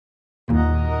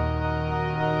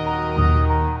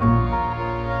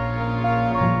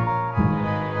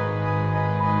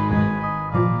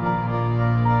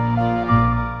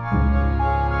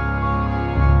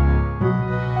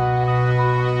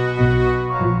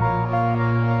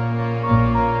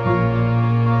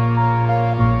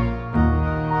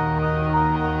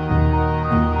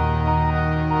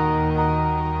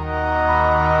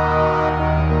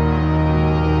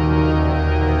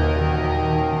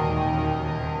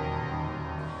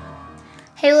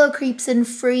creeps and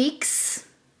freaks.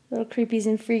 Little creepies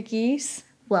and freakies.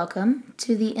 Welcome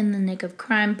to the In the Nick of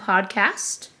Crime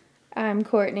podcast. I'm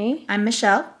Courtney. I'm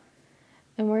Michelle.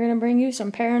 And we're going to bring you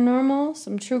some paranormal,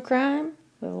 some true crime,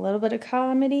 with a little bit of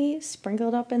comedy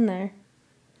sprinkled up in there.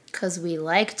 Because we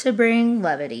like to bring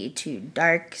levity to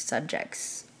dark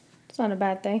subjects. It's not a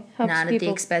bad thing. Helps not people. At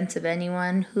the expense of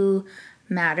anyone who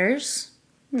matters.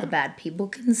 No. The bad people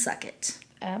can suck it.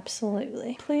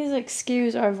 Absolutely. Please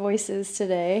excuse our voices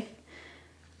today.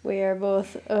 We are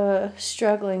both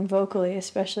struggling vocally,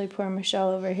 especially poor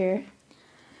Michelle over here.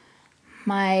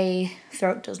 My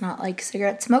throat does not like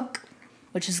cigarette smoke,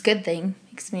 which is a good thing.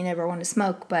 Makes me never want to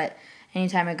smoke, but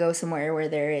anytime I go somewhere where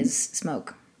there is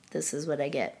smoke, this is what I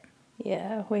get.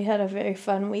 Yeah, we had a very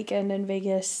fun weekend in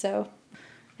Vegas, so...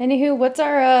 Anywho,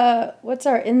 what's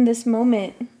our in this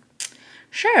moment?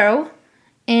 Sure.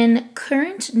 In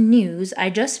current news,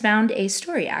 I just found a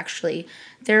story, actually.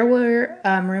 There were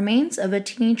remains of a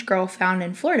teenage girl found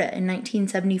in Florida in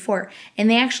 1974, and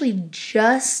they actually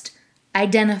just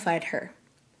identified her.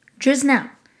 Just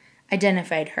now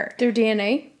identified her. Through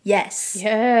DNA? Yes.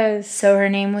 Yes. So her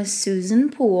name was Susan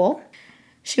Poole.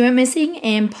 She went missing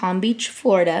in Palm Beach,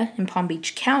 Florida, in Palm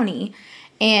Beach County,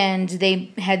 and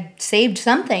they had saved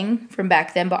something from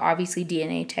back then, but obviously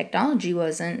DNA technology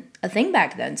wasn't a thing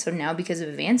back then. So now, because of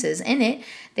advances in it,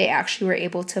 they actually were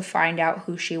able to find out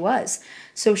who she was.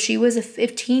 So she was a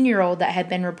 15-year-old that had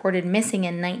been reported missing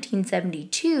in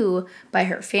 1972 by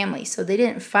her family. So they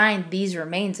didn't find these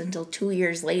remains until 2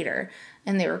 years later,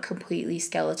 and they were completely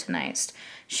skeletonized.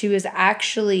 She was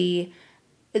actually...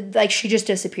 she just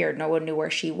disappeared. No one knew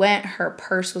where she went. Her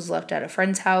purse was left at a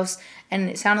friend's house, and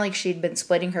it sounded like she'd been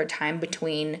splitting her time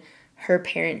between her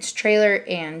parents' trailer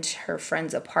and her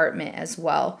friend's apartment as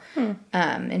well.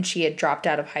 And she had dropped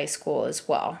out of high school as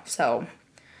well. So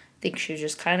I think she was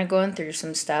just kind of going through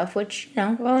some stuff, which,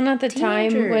 Well, and at the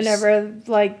time, whenever,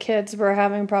 kids were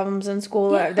having problems in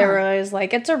school, they were always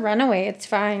like, it's a runaway, it's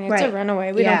fine, it's a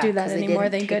runaway. We don't do that anymore,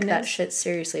 thank goodness. That shit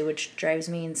seriously, which drives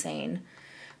me insane.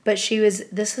 But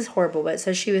this is horrible, but it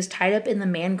says she was tied up in the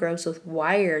mangroves with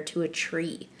wire to a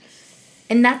tree.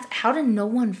 And how did no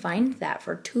one find that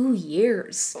for 2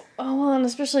 years? Oh, well, and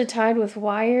especially tied with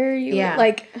wire.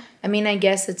 I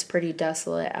guess it's pretty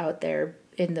desolate out there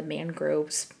in the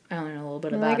mangroves. I don't know a little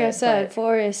bit about it. Like I said,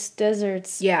 forests,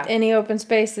 deserts, any open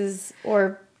spaces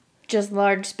or just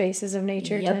large spaces of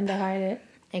nature tend to hide it.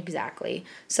 Exactly.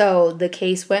 So the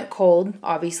case went cold,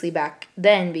 obviously, back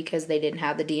then because they didn't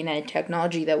have the DNA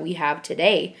technology that we have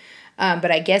today.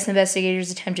 But I guess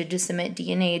investigators attempted to submit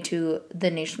DNA to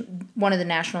one of the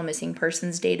National Missing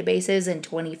Persons databases in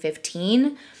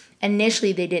 2015.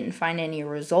 Initially, they didn't find any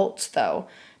results, though.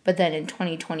 But then in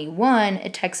 2021, a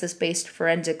Texas-based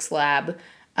forensics lab,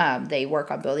 they work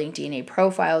on building DNA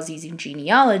profiles using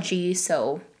genealogy.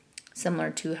 So similar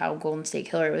to how Golden State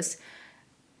Killer was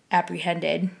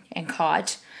apprehended and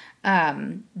caught,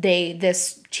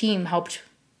 this team helped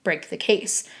break the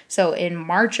case. So in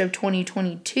March of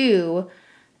 2022,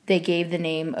 they gave the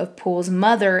name of Poole's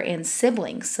mother and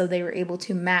siblings. So they were able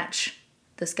to match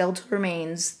the skeletal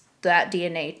remains, that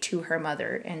DNA, to her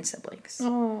mother and siblings.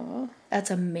 Oh, that's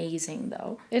amazing,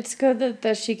 though. It's good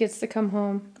that she gets to come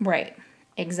home. Right.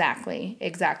 Exactly.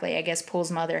 I guess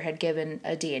Poole's mother had given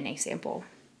a DNA sample.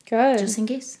 Good. Just in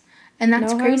case. And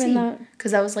that's crazy,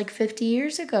 because that was 50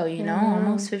 years ago,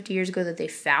 almost 50 years ago that they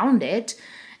found it.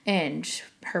 And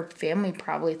her family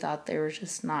probably thought there was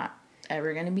just not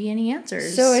ever going to be any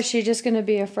answers. So is she just going to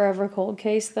be a forever cold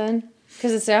case then?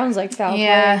 Because it sounds like foul play.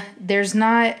 Yeah, there's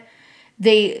not...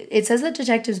 It says that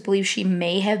detectives believe she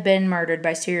may have been murdered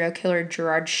by serial killer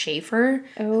Gerard Schaefer,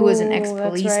 who was an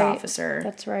ex-police officer.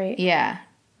 That's right. Yeah,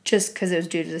 just because it was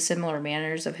due to the similar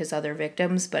manners of his other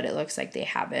victims, but it looks like they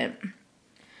haven't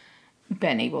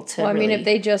been able to if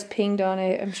they just pinged on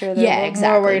it, I'm sure they're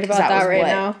more worried about that right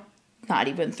now. Not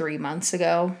even 3 months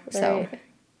ago. Right. So,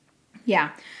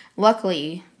 yeah.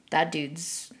 Luckily, that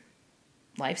dude's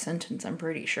life sentence, I'm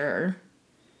pretty sure.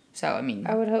 So,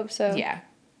 I would hope so. Yeah.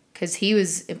 Because he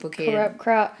was implicated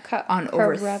on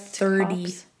over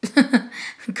 30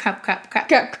 Crap.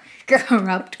 Corrupt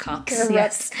Corrupt cops.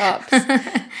 Yes. cops.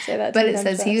 Say that But 2 it times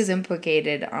says he fast. was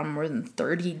implicated on more than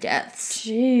 30 deaths.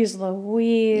 Jeez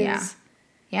Louise. Yeah.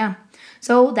 Yeah.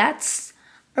 So that's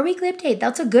our weekly update.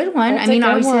 That's a good one. That's I mean, a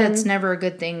good obviously, one. that's never a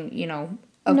good thing,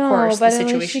 Of No, course, the but at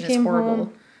least she situation is came horrible.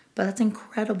 home. But that's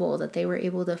incredible that they were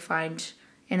able to find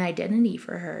an identity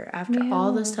for her after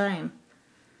all this time.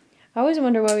 I always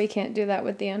wonder why we can't do that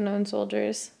with the unknown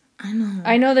soldiers. I know.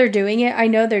 I know they're doing it. I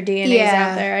know their DNA's Yeah.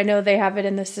 out there. I know they have it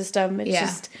in the system. It's Yeah.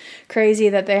 just crazy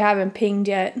that they haven't pinged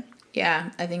yet.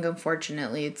 Yeah, I think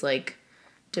unfortunately it's like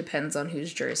depends on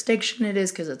whose jurisdiction it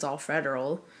is because it's all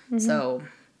federal. So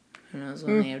who knows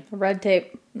when they have. Red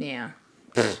tape. Yeah.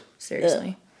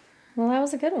 Seriously. Well, that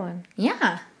was a good one.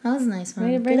 Yeah, that was a nice one.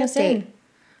 Way to bring Good us update. in.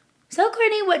 So,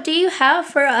 Courtney, what do you have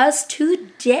for us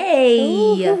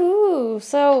today? Ooh.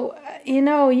 So,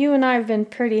 you and I have been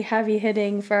pretty heavy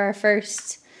hitting for our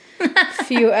first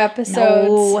few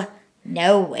episodes.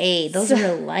 No way. Those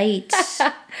are light.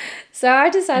 So I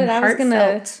decided I was going to...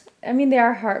 Heartfelt. I mean, they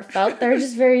are heartfelt. They're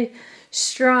just very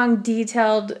strong,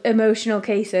 detailed, emotional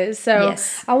cases. So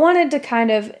Yes. I wanted to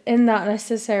kind of, and not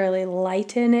necessarily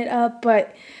lighten it up,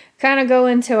 but kind of go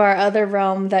into our other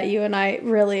realm that you and I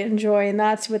really enjoy, and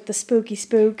that's with the spooky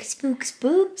spook. Spook,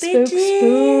 Spook,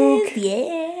 bitches. spook.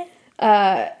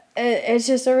 Yeah. It's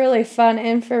just a really fun,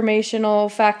 informational,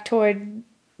 factoid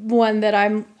one that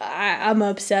I'm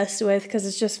obsessed with because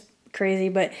it's just crazy.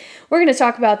 But we're going to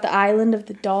talk about the Island of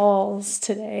the Dolls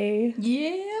today.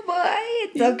 Yeah, boy.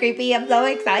 It's so creepy. I'm so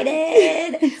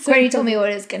excited. Courtney told me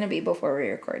what it's going to be before we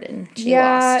recorded. She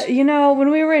lost. When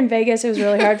we were in Vegas, it was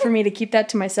really hard for me to keep that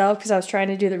to myself because I was trying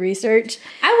to do the research.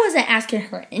 I wasn't asking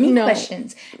her any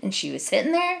questions. And she was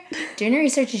sitting there doing her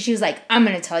research and she was like, I'm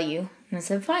going to tell you. And I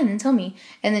said, fine, then tell me.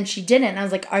 And then she didn't. And I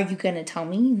was like, are you going to tell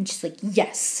me? And she's like,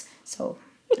 yes. So,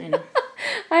 I know.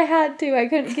 I had to. I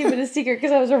couldn't keep it a secret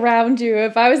because I was around you.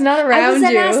 If I was not I around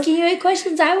wasn't you... asking you any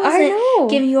questions. I know. wasn't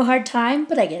giving you a hard time,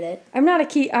 but I get it. I'm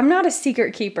not a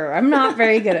secret keeper. I'm not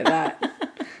very good at that.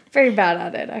 Very bad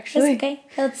at it, actually. That's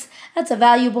okay. That's a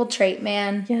valuable trait,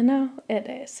 man. Yeah, no, it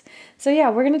is. So yeah,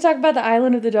 we're going to talk about the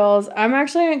Island of the Dolls. I'm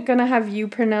actually going to have you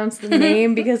pronounce the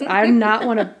name because I do not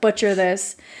want to butcher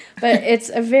this. But it's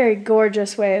a very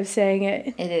gorgeous way of saying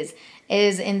it. It is. It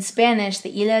is in Spanish, the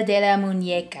Isla de la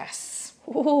Muñecas.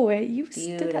 Oh, you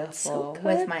Beautiful. did that so good.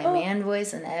 With my man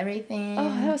voice and everything. Oh,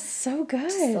 that was so good.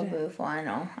 So beautiful. I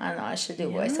know. I should do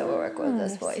voiceover work with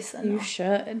this voice. I know. You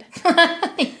should.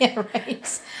 Yeah, right.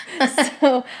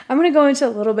 So I'm going to go into a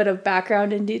little bit of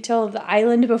background and detail of the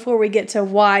island before we get to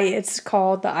why it's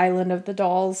called the Island of the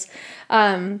Dolls.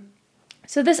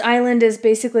 So this island is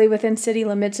basically within city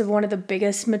limits of one of the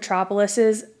biggest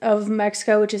metropolises of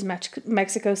Mexico, which is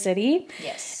Mexico City.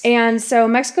 Yes. And so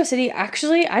Mexico City,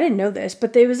 actually, I didn't know this,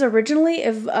 but it was originally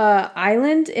an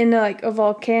island in a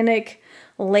volcanic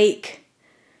lake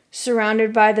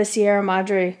surrounded by the Sierra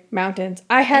Madre Mountains.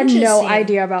 I had no Interesting.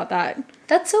 idea about that.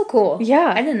 That's so cool.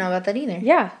 Yeah. I didn't know about that either.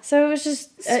 Yeah, so it was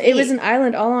just, it was an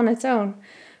island all on its own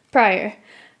prior.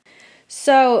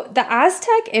 So the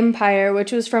Aztec Empire,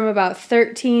 which was from about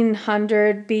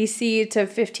 1300 BC to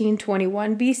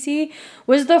 1521 BC,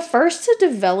 was the first to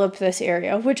develop this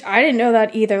area, which I didn't know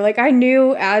that either. Like, I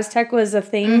knew Aztec was a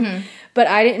thing, but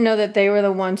I didn't know that they were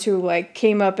the ones who,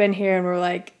 came up in here and were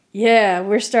like, yeah,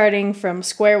 we're starting from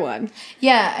square one.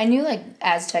 Yeah, I knew,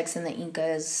 Aztecs and the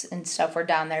Incas and stuff were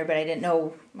down there, but I didn't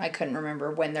know, I couldn't remember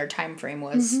when their time frame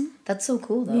was. That's so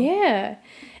cool, though. Yeah.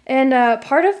 And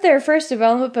part of their first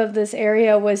development of this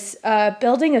area was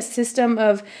building a system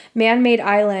of man-made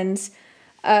islands.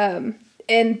 And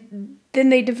then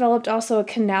they developed also a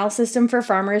canal system for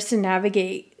farmers to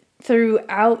navigate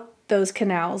throughout those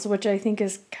canals, which I think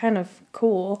is kind of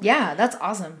cool. Yeah, that's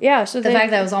awesome. Yeah, so the fact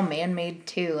that it was all man-made,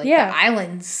 too. The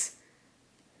islands.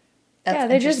 That's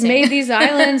they just made these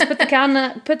islands, put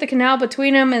the canal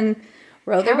between them, and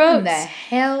rowed their boats. How in the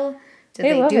hell did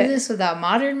they do this without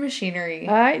modern machinery?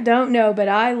 I don't know, but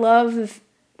I love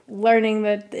learning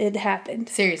that it happened.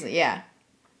 Seriously, yeah.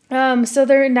 So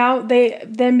they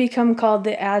then become called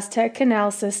the Aztec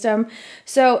Canal System.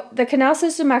 So the canal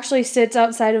system actually sits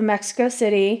outside of Mexico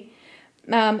City,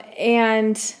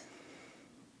 and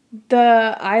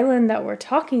the island that we're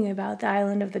talking about, the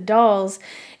Island of the Dolls,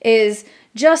 is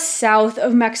just south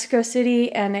of Mexico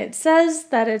City, and it says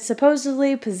that it's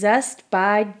supposedly possessed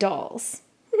by dolls.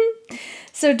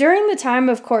 So during the time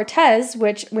of Cortez,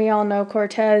 which we all know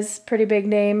Cortez, pretty big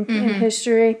name in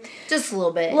history. Just a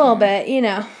little bit. A little bit,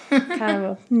 kind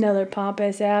of another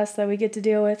pompous ass that we get to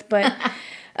deal with. But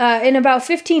in about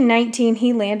 1519,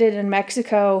 he landed in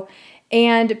Mexico,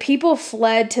 and people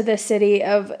fled to the city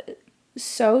of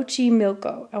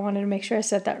Xochimilco. I wanted to make sure I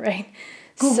said that right.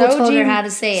 Google told her how to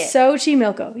say it.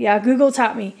 Xochimilco. Yeah, Google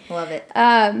taught me. Love it.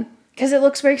 Because it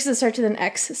looks weird because it starts with an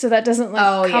X, so that doesn't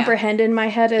comprehend in my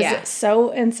head as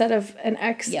so instead of an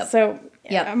X. Yep. So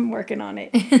I'm working on it.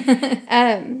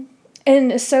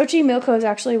 And Xochimilco is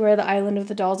actually where the Island of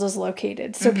the Dolls is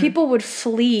located. So people would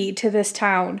flee to this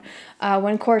town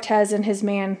when Cortez and his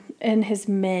men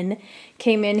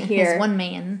came in here. His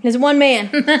one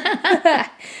man.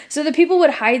 So the people would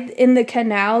hide in the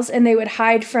canals, and they would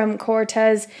hide from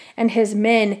Cortez and his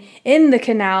men in the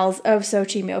canals of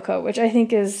Xochimilco, which I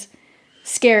think is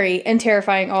scary and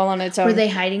terrifying all on its own. Were they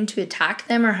hiding to attack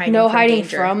them or hiding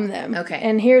from them? Okay.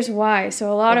 And here's why.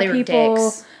 So a lot of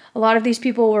these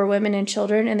people were women and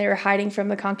children, and they were hiding from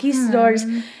the conquistadors.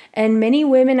 And many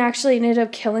women actually ended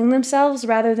up killing themselves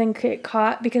rather than get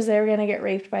caught because they were going to get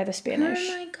raped by the Spanish.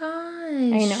 Oh my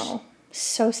gosh. I know.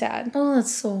 So sad. Oh,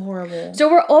 that's so horrible.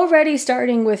 So we're already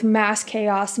starting with mass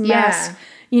chaos,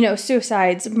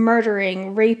 suicides,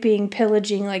 murdering, raping,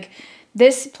 pillaging. Like,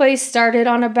 this place started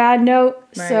on a bad note,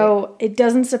 so it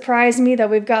doesn't surprise me that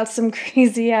we've got some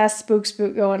crazy-ass spook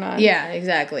going on. Yeah,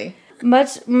 exactly.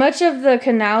 Much of the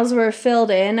canals were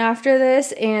filled in after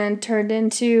this and turned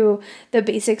into the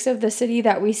basics of the city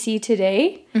that we see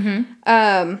today,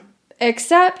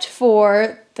 except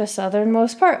for the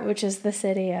southernmost part, which is the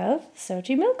city of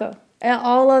Xochimilco. And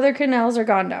all other canals are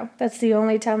gone now. That's the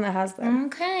only town that has them.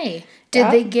 Okay.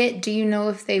 Do you know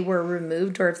if they were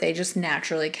removed or if they just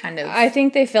naturally kind of... I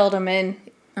think they filled them in.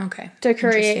 Okay. To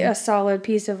create a solid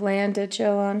piece of land to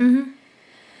chill on.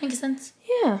 Makes sense.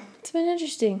 Yeah, it's been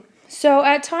interesting. So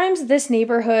at times, this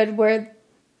neighborhood where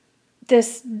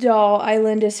this doll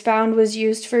island is found was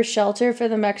used for shelter for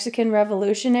the Mexican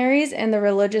revolutionaries and the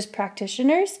religious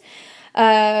practitioners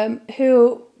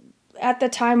who at the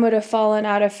time would have fallen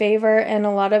out of favor, and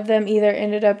a lot of them either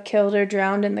ended up killed or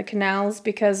drowned in the canals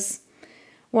because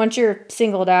once you're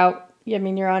singled out, I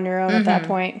mean, you're on your own at that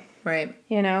point. Right.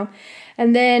 You know?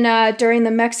 And then during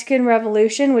the Mexican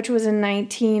Revolution, which was in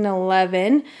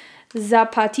 1911...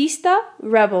 Zapatista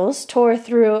rebels tore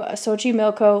through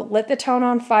Xochimilco, lit the town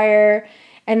on fire,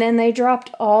 and then they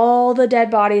dropped all the dead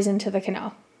bodies into the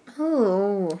canal.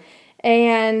 Oh.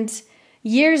 And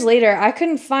years later, I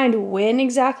couldn't find when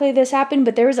exactly this happened,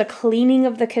 but there was a cleaning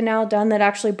of the canal done that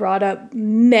actually brought up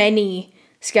many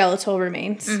skeletal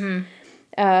remains,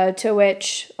 to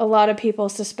which a lot of people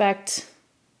suspect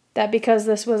that because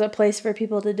this was a place for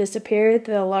people to disappear,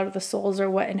 that a lot of the souls are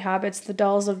what inhabits the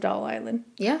dolls of Doll Island.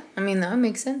 Yeah, I mean, that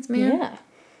makes sense, man. Yeah.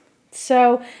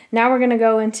 So now we're going to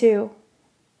go into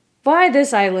why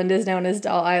this island is known as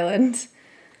Doll Island.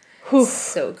 Whew.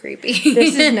 So creepy.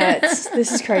 This is nuts.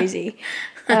 This is crazy.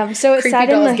 So it's creepy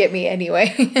dolls get me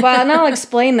anyway. Well, and I'll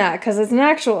explain that because it's an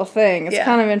actual thing. It's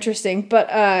kind of interesting. But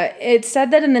it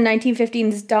said that in the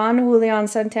 1950s, Don Julian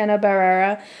Santana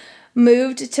Barrera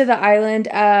moved to the island,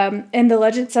 and the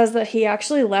legend says that he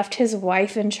actually left his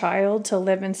wife and child to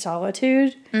live in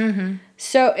solitude.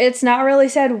 So it's not really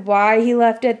said why he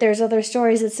left it. There's other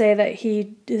stories that say that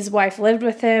his wife lived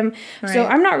with him. Right. So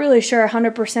I'm not really sure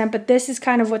 100%, but this is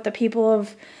kind of what the people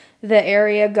of the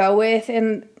area go with,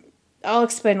 and I'll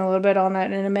explain a little bit on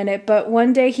that in a minute. But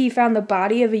one day he found the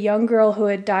body of a young girl who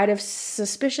had died of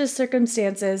suspicious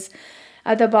circumstances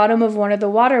at the bottom of one of the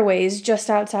waterways just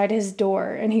outside his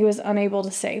door, and he was unable to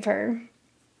save her.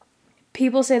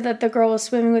 People say that the girl was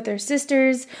swimming with her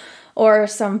sisters or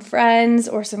some friends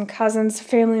or some cousins,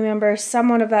 family members,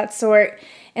 someone of that sort,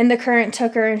 and the current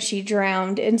took her and she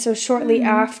drowned. And so shortly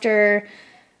after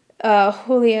Don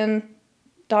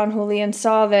Julian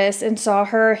saw this and saw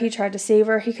her, he tried to save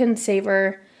her. He couldn't save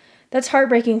her. That's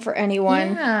heartbreaking for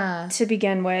anyone to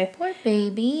begin with. Poor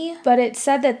baby. But it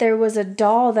said that there was a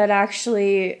doll that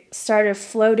actually started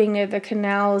floating near the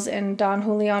canals, and Don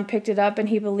Julian picked it up, and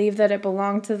he believed that it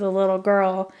belonged to the little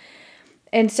girl.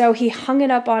 And so he hung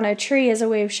it up on a tree as a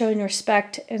way of showing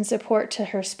respect and support to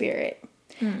her spirit.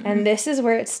 And this is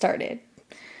where it started.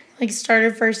 Like,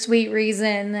 started for a sweet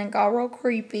reason, then got real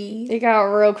creepy. It got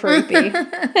real creepy.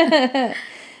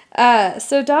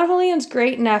 So Don Julian's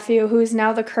great nephew, who is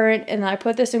now the current, and I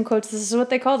put this in quotes, this is what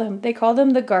they called him. They called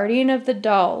him the Guardian of the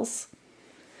Dolls.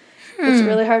 It's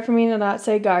really hard for me to not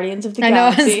say Guardians of the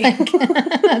Galaxy. I know,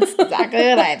 that's exactly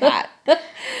what I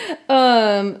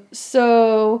thought.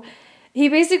 So he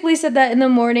basically said that in the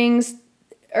mornings,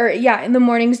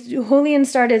 Julian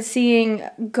started seeing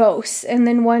ghosts, and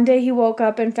then one day he woke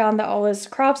up and found that all his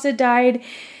crops had died.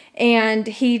 And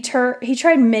he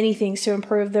tried many things to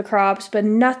improve the crops, but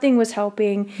nothing was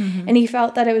helping. And he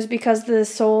felt that it was because the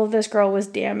soul of this girl was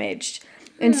damaged.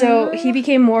 And so he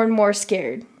became more and more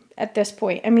scared. at this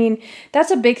point. I mean,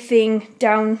 that's a big thing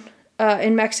down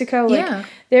in Mexico. Like, Yeah.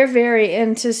 they're very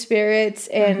into spirits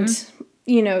and,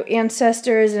 you know,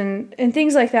 ancestors and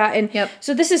things like that. And Yep.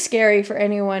 so this is scary for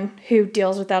anyone who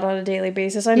deals with that on a daily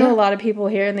basis. I know Yeah. a lot of people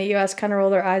here in the U.S. kind of roll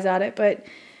their eyes at it, but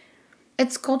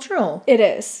It's cultural. it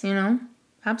is. You know?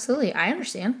 Absolutely. I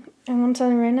understand. And I'm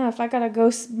telling you right now, if I got a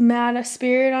ghost mad a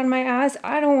spirit on my ass,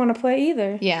 I don't want to play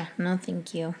either. Yeah. No,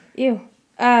 thank you. Ew.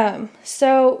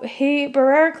 So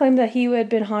Barrera claimed that he had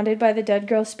been haunted by the dead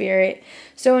girl spirit.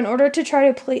 So in order to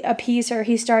try to appease her,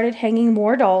 he started hanging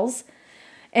more dolls.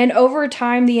 And over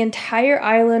time, the entire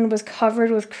island was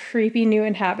covered with creepy new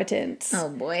inhabitants. Oh,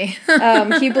 boy.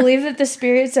 He believed that the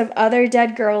spirits of other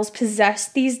dead girls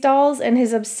possessed these dolls, and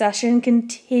his obsession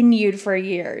continued for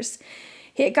years.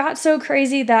 It got so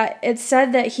crazy that it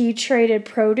said that he traded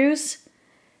produce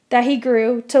that he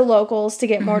grew to locals to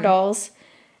get more dolls.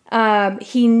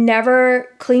 He never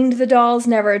cleaned the dolls,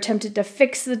 never attempted to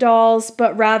fix the dolls,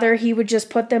 but rather he would just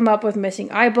put them up with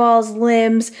missing eyeballs,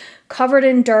 limbs, covered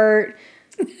in dirt.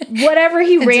 Whatever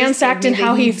he ransacked and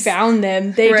how he found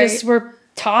them, they just were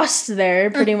tossed there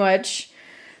pretty much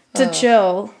to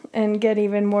chill and get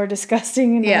even more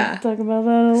disgusting. And Yeah. I'll talk about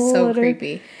that a little So later.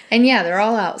 creepy. And yeah, they're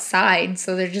all outside,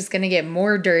 so they're just going to get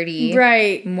more dirty.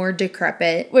 Right. More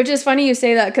decrepit. Which is funny you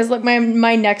say that, because look,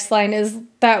 my next line is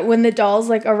that when the dolls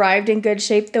like arrived in good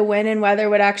shape, the wind and weather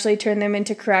would actually turn them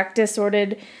into cracked,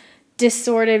 disordered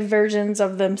versions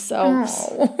of themselves.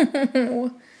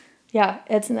 Oh. Yeah,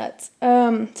 it's nuts.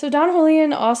 So Don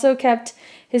Julian also kept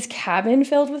his cabin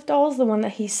filled with dolls, the one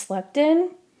that he slept in,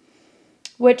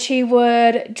 which he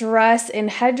would dress in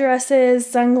headdresses,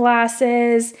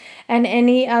 sunglasses, and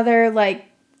any other like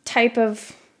type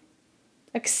of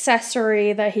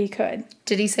accessory that he could.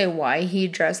 Did he say why he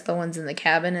dressed the ones in the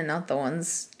cabin and not the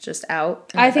ones just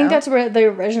out? I think that's where the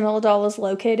original doll is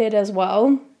located as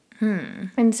well.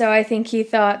 And so I think he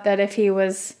thought that if he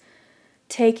was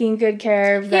taking good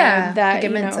care of them, that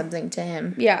it meant something to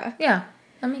him. Yeah. Yeah,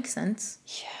 that makes sense.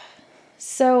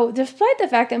 So, despite the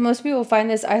fact that most people find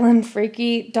this island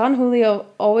freaky, Don Julio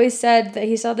always said that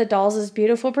he saw the dolls as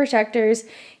beautiful protectors.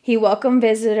 He welcomed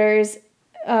visitors,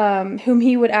 whom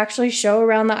he would actually show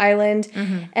around the island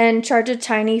and charge a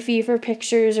tiny fee for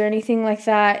pictures or anything like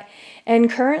that.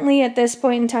 And currently, at this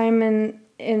point in time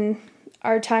in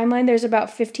our timeline, there's about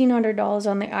 $1,500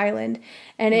 on the island.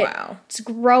 And it's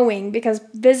growing because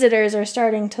visitors are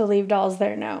starting to leave dolls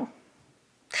there now.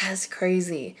 That's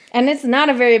crazy. And it's not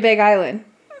a very big island.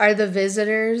 Are the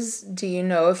visitors, do you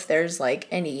know if there's like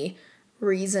any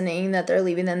reasoning that they're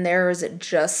leaving them there, or is it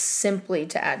just simply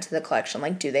to add to the collection?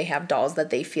 Like, do they have dolls that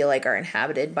they feel like are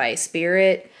inhabited by a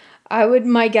spirit?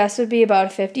 My guess would be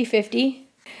about 50-50.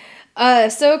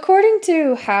 So according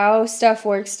to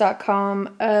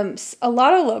howstuffworks.com, a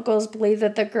lot of locals believe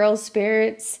that the girls'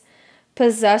 spirits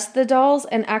possess the dolls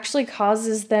and actually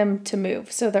causes them to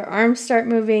move. So their arms start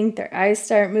moving, their eyes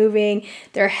start moving,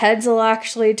 their heads will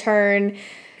actually turn.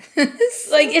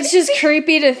 Like, it's just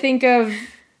creepy to think of,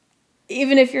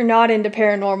 even if you're not into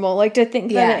paranormal, like to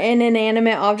think that an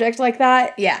inanimate object like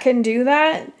that can do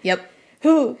that. Yep.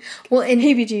 Ooh, Well, and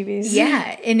heebie-jeebies.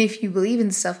 yeah, and if you believe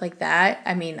in stuff like that,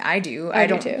 I mean, I do. I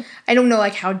do too. I don't know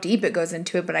like how deep it goes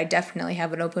into it, but I definitely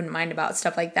have an open mind about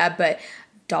stuff like that. But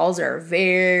dolls are a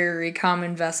very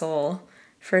common vessel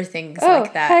for things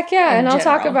like that. Heck yeah. And I'll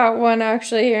talk general. about one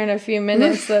actually here in a few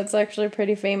minutes that's actually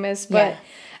pretty famous. But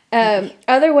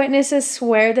other witnesses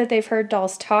swear that they've heard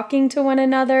dolls talking to one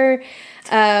another.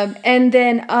 And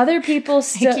then other people I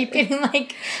still... keep getting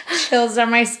like chills on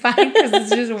my spine because it's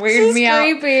just weirding me out.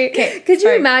 creepy. Okay, Could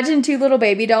you imagine two little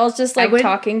baby dolls just like would-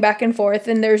 talking back and forth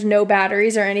and there's no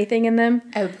batteries or anything in them?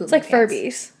 I would poop It's like my pants.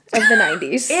 Furbies of the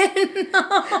 90s.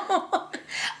 No.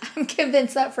 I'm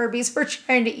convinced that Furbies were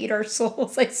trying to eat our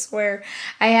souls, I swear.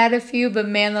 I had a few, but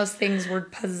man, those things were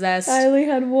possessed. I only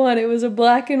had one. It was a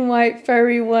black and white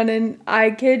furry one, and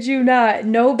I kid you not,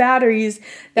 no batteries.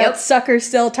 That sucker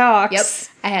still talks. Yep.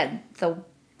 I had the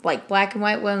like black and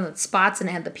white one with spots, and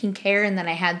it had the pink hair, and then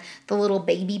I had the little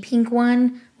baby pink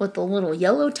one with the little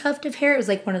yellow tuft of hair. It was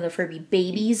like one of the Furby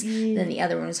babies. And then the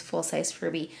other one was full-size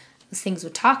Furby. Those things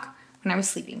would talk when I was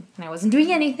sleeping, when I wasn't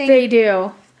doing anything. They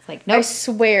do. Like, I nope.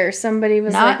 swear somebody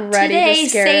was Not like ready today, to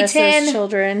scare us Satan. as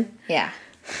children. Yeah.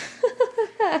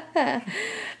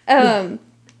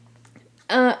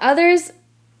 Others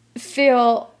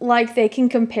feel like they can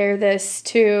compare this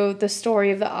to the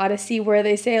story of the Odyssey, where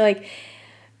they say like,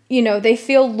 you know, they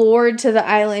feel lured to the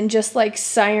island just like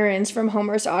sirens from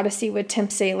Homer's Odyssey would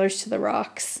tempt sailors to the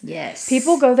rocks. Yes.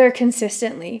 People go there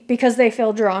consistently because they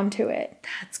feel drawn to it.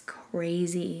 That's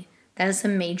crazy. That is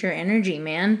some major energy,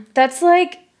 man. That's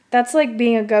like That's like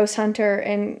being a ghost hunter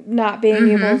and not being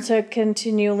able to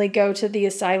continually go to the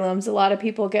asylums. A lot of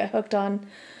people get hooked on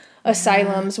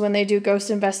asylums when they do ghost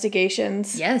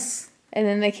investigations. Yes. And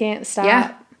then they can't stop.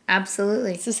 Yeah,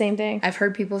 absolutely. It's the same thing. I've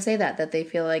heard people say that they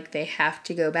feel like they have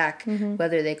to go back,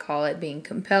 whether they call it being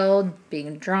compelled,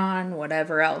 being drawn,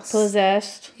 whatever else.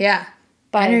 Possessed. Yeah.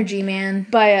 By energy, man.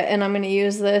 By a, and I'm going to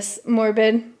use this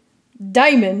morbid,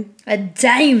 diamond. A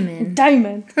diamond.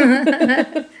 Diamond.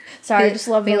 Sorry, I just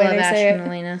love the way they say it.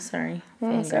 Elena, sorry.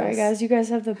 Oh, sorry, guys. You guys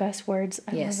have the best words.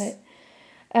 I love it.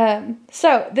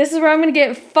 So, this is where I'm going to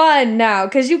get fun now,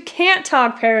 because you can't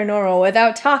talk paranormal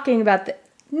without talking about the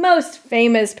most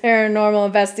famous paranormal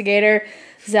investigator,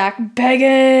 Zach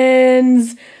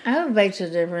Bagans. I would beg to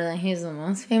differ that he's the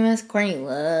most famous. Courtney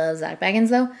loves Zach Bagans,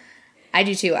 though. I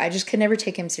do, too. I just could never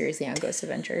take him seriously on Ghost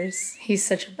Adventures. He's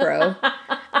such a bro.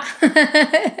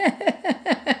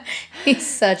 He's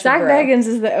such Zach a bro. Bagans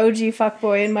is the OG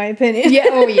fuckboy, in my opinion. Yeah,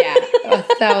 oh yeah,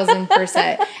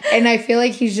 1,000%. And I feel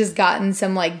like he's just gotten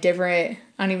some like different,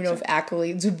 I don't even know if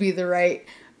accolades would be the right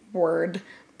word,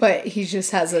 but he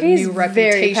just has a new reputation.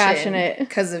 Very passionate.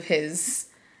 Because of his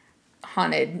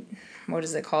haunted, what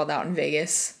is it called out in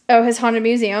Vegas? Oh, his haunted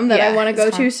museum that I want to go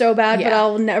to so bad, but yeah.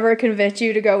 I'll never convince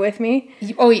you to go with me.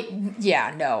 Oh,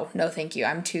 yeah, no, thank you.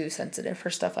 I'm too sensitive for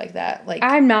stuff like that. Like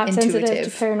I'm not sensitive to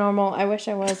paranormal. I wish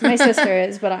I was. My sister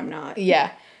is, but I'm not.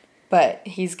 Yeah, but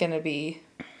he's gonna be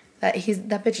that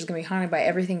bitch is gonna be haunted by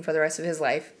everything for the rest of his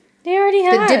life. He already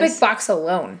has. The Dybbuk box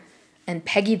alone, and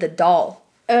Peggy the doll.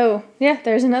 Oh yeah,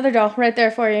 there's another doll right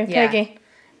there for you, yeah. Peggy.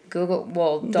 Google.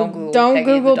 Well, don't Google. Don't Peggy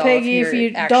Google the doll Peggy if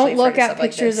you don't look at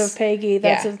pictures like of Peggy.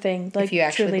 That's a thing. Like if you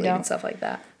actually truly believe in don't. stuff like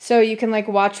that. So you can like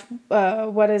watch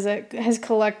what is it? His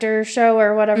collector show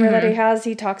or whatever that he has.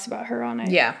 He talks about her on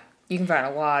it. Yeah, you can find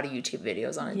a lot of YouTube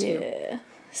videos on it too. Yeah.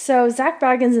 So Zach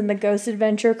Bagans and the Ghost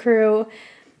Adventure crew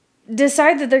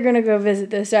decide that they're gonna go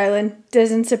visit this island.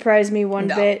 Doesn't surprise me one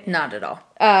bit. Not at all.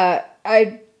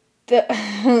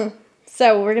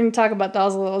 So we're gonna talk about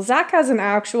dolls a little. Zach has an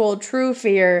actual true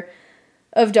fear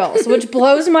of dolls, which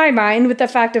blows my mind with the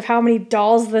fact of how many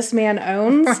dolls this man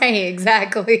owns. Right,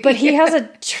 exactly. But he has a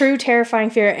true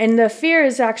terrifying fear, and the fear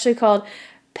is actually called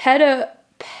pediophobia.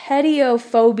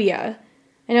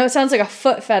 I know it sounds like a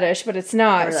foot fetish, but it's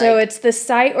not. So it's the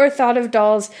sight or thought of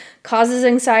dolls causes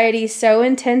anxiety so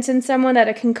intense in someone that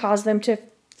it can cause them to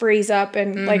freeze up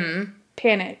and like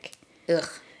panic. Ugh.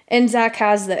 And Zach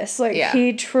has this. Like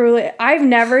he truly, I've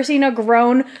never seen a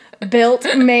grown built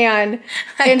man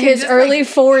in his early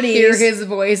 40s. Hear his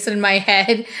voice in my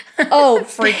head. Oh,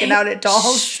 freaking out at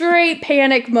dolls. Straight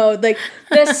panic mode. Like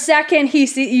the second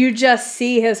you just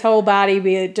see his whole body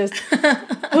be just,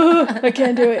 I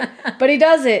can't do it. But he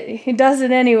does it. He does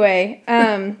it anyway.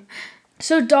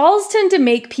 So dolls tend to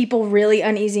make people really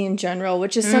uneasy in general,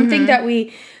 which is something that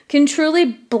we can truly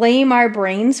blame our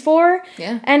brains for.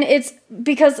 Yeah. And it's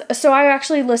because, so I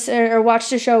actually listened or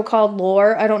watched a show called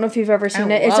Lore. I don't know if you've ever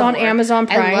seen it. It's on Amazon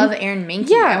Prime. I love Aaron Mahnke.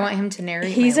 Yeah. I want him to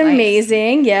narrate He's my life.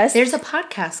 Amazing, yes. There's a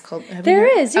podcast called... There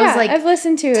is, yeah. I've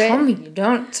listened to it. Tell me you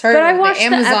don't start But I watched the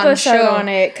Amazon episode show. on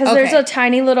it because there's a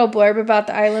tiny little blurb about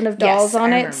the Island of Dolls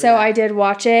on it. So I did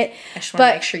watch it. I just want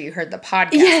to make sure you heard the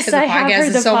podcast. Yes, I have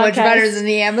heard the podcast. Because the podcast is so much better than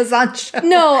the Amazon show.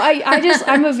 No,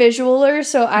 I'm a visualer,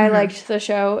 so I liked the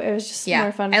show. It was just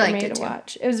more fun for me to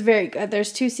watch. It was very good.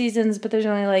 There's 2 seasons, but there's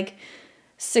only like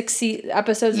 6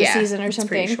 episodes a season or something.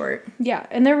 Pretty short. Yeah,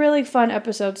 and they're really fun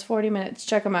episodes, 40 minutes.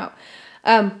 Check them out.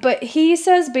 But he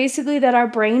says basically that our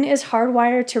brain is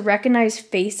hardwired to recognize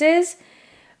faces,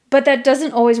 but that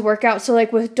doesn't always work out. So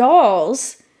like with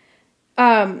dolls,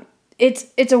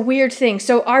 it's a weird thing.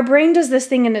 So our brain does this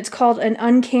thing, and it's called an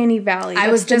uncanny valley. That's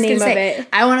I was just going to say, it.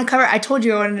 I want to cover, I told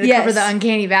you I wanted to cover the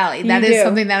uncanny valley. That is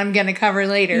something that I'm going to cover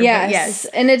later. Yes.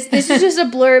 And this is just a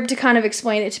blurb to kind of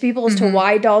explain it to people as to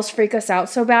why dolls freak us out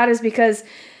so bad, is because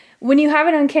when you have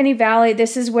an uncanny valley,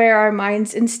 this is where our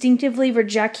minds instinctively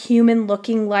reject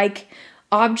human-looking like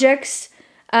objects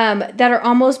that are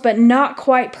almost but not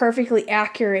quite perfectly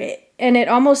accurate. And it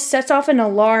almost sets off an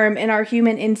alarm in our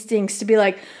human instincts to be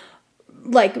like,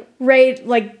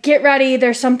 get ready,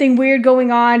 there's something weird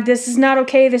going on, this is not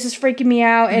okay, this is freaking me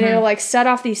out, and it'll like set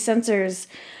off these sensors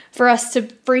for us to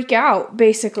freak out,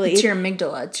 basically. It's your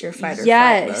amygdala, it's your fight or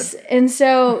flight mode. And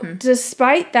so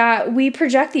despite that, we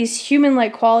project these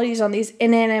human-like qualities on these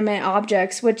inanimate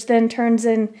objects, which then turns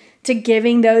into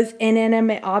giving those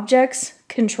inanimate objects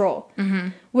control,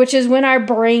 which is when our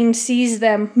brain sees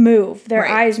them move, their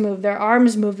eyes move, their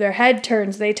arms move, their head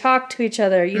turns, they talk to each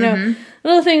other, you know,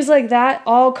 little things like that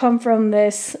all come from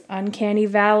this uncanny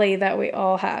valley that we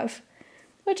all have,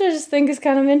 which I just think is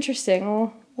kind of interesting.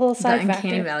 A little side factor.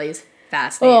 Uncanny valleys.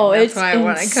 fascinating. Oh, That's it's why I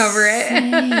want to cover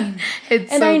it.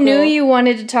 It's and so I cool. knew you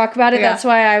wanted to talk about it. Yeah. That's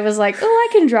why I was like, oh, I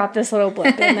can drop this little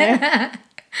blip in there.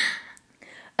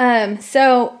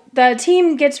 So the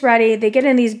team gets ready. They get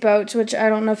in these boats, which I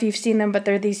don't know if you've seen them, but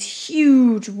they're these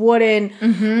huge wooden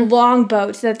long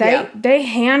boats that they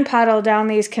hand paddle down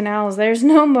these canals. There's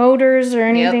no motors or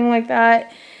anything like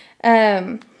that.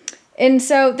 And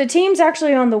so the team's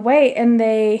actually on the way, and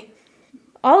they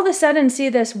all of a sudden see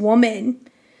this woman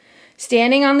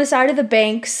standing on the side of the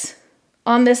banks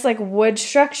on this like wood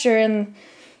structure, and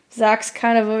Zach's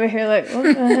kind of over here like, what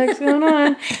the heck's going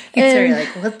on? He's very like,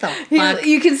 what the fuck?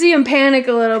 You can see him panic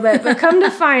a little bit, but come to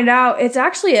find out, it's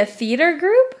actually a theater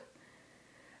group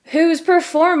who's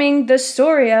performing the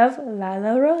story of La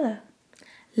Llorona.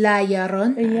 La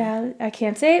Llorona. Yeah, I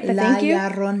can't say it, but La thank you.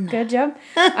 Llorona. Good job.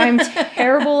 I'm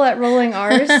terrible at rolling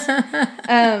R's.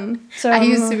 So I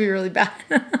used to be really bad.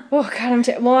 Oh God,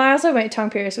 well, I also might tongue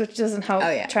pierce, which doesn't help. Oh,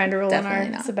 yeah. Trying to roll an R,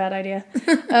 Definitely not. it's a bad idea.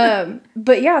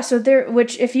 But yeah, so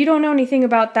which if you don't know anything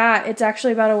about that, it's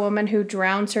actually about a woman who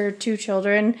drowns her 2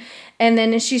 children, and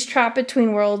then she's trapped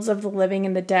between worlds of the living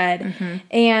and the dead.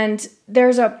 And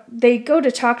they go to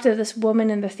talk to this woman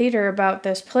in the theater about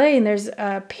this play, and there's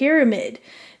a pyramid.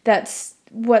 That's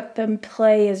what the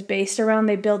play is based around.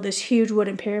 They build this huge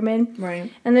wooden pyramid.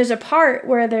 Right. And there's a part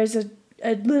where there's a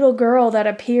little girl that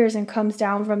appears and comes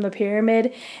down from the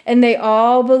pyramid, and they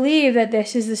all believe that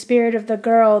this is the spirit of the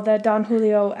girl that Don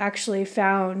Julio actually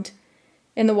found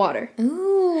in the water.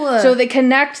 Ooh. So they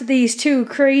connect these 2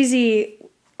 crazy,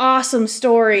 awesome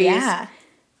stories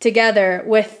together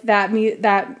with that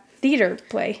theater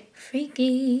play.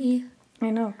 Freaky.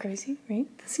 I know, crazy, right?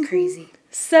 That's crazy.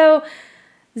 So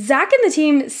Zach and the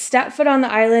team step foot on the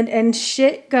island, and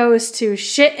shit goes to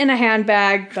shit in a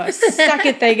handbag the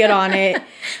second they get on it.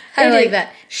 I like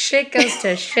that. Shit goes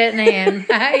to shit in a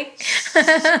handbag.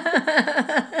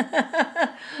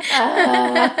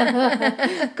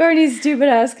 Courtney's stupid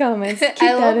ass comments. Keep I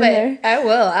that love in it. there. I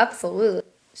will, absolutely.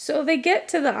 So they get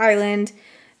to the island.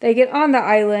 They get on the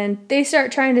island. They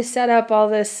start trying to set up all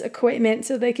this equipment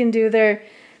so they can do their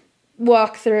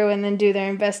walkthrough and then do their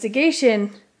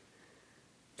investigation.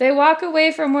 They walk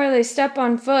away from where they step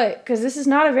on foot, because this is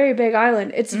not a very big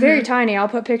island. It's very tiny. I'll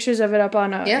put pictures of it up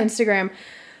on Instagram.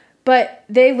 But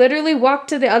they literally walk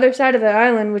to the other side of the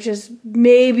island, which is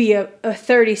maybe a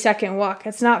 30-second walk.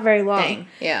 It's not very long. Dang,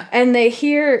 yeah. And they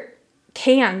hear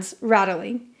cans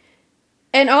rattling.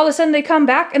 And all of a sudden they come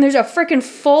back, and there's a freaking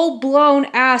full-blown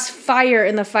ass fire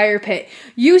in the fire pit.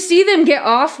 You see them get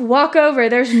off, walk over.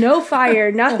 There's no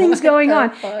fire. Nothing's going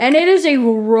on. Fuck? And it is a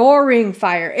roaring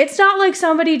fire. It's not like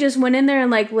somebody just went in there and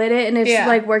like lit it and it's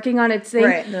like working on its thing.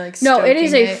 Right. They're, like, No, it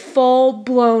is a stoking it.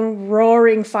 full-blown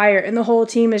roaring fire. And the whole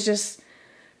team is just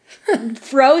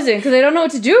frozen because they don't know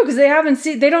what to do, because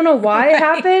they don't know why it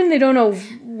happened. They don't know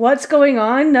what's going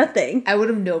on. Nothing. I would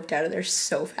have noped out of there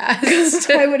so fast.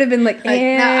 I would have been like, Like,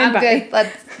 no, I'm bye.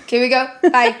 good. Here we go.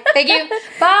 Bye. Thank you.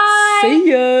 Bye.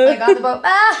 See ya. Like on the boat.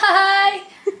 Bye.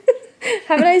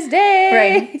 Have a nice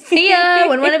day. Right. See ya.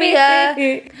 Wouldn't want to be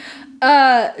here.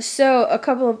 So a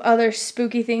couple of other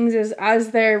spooky things is,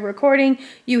 as they're recording,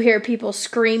 you hear people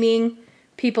screaming,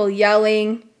 people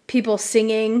yelling, people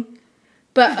singing.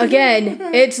 But again,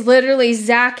 it's literally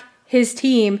Zach, his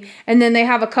team, and then they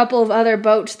have a couple of other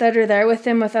boats that are there with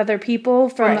them with other people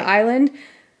from the island.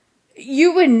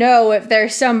 You would know if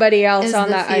there's somebody else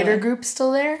on that island. Is the theater group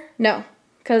still there? No,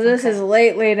 because this is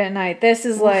late at night. This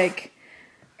is like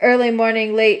early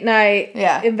morning, late night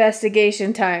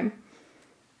investigation time.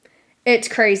 It's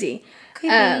crazy.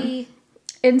 Creepy.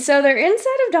 And so they're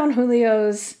inside of Don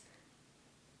Julio's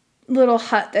little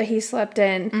hut that he slept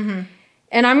in. Mm-hmm.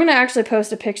 And I'm going to actually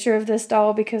post a picture of this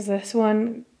doll because this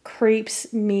one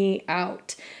creeps me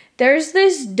out. There's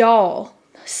this doll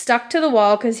stuck to the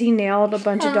wall because he nailed a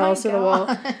bunch of dolls to the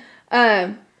wall.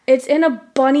 It's in a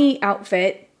bunny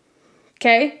outfit.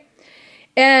 Okay?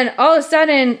 And all of a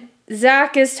sudden,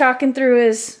 Zach is talking through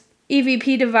his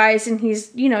EVP device and he's,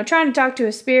 trying to talk to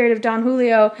a spirit of Don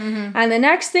Julio. Mm-hmm. And the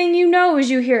next thing you know is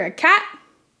you hear a cat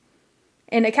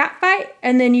in a cat fight,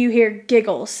 and then you hear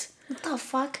giggles. What the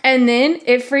fuck? And then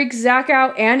it freaks Zach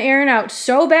out and Aaron out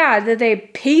so bad that they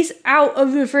peace out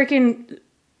of the freaking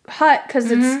hut because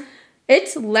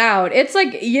it's loud. It's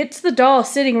like, it's the doll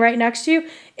sitting right next to you.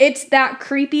 It's that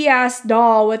creepy ass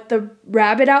doll with the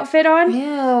rabbit outfit on.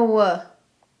 Ew.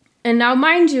 And now,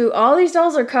 mind you, all these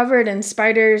dolls are covered in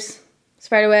spiders,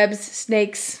 spider webs,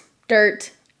 snakes,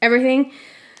 dirt, everything.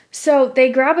 So they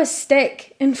grab a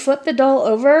stick and flip the doll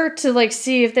over to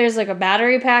see if there's a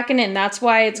battery pack in it, and that's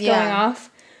why it's going off.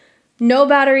 No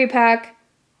battery pack,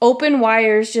 open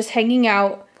wires just hanging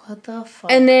out. What the fuck?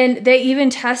 And then they even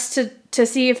test to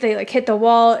see if they like hit the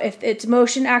wall. If it's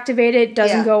motion activated, it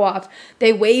doesn't go off.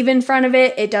 They wave in front of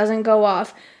it, it doesn't go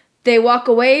off. They walk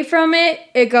away from it,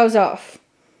 it goes off.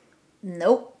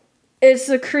 Nope. It's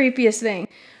the creepiest thing.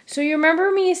 So you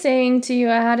remember me saying to you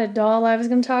I had a doll I was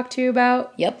going to talk to you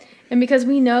about? Yep. And because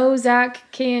we know Zach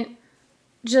can't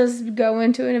just go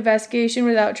into an investigation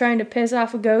without trying to piss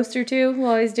off a ghost or two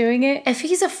while he's doing it. If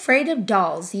he's afraid of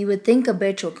dolls, you would think a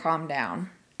bitch would calm down.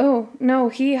 Oh, no,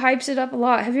 he hypes it up a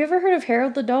lot. Have you ever heard of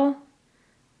Harold the doll?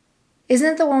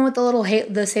 Isn't it the one with the little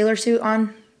the sailor suit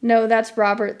on? No, that's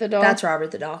Robert the doll. That's Robert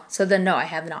the doll. So then, no, I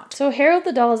have not. So Harold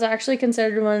the doll is actually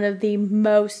considered one of the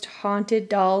most haunted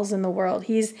dolls in the world.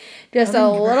 He's just a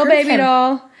little baby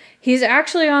doll. He's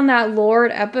actually on that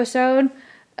Lord episode.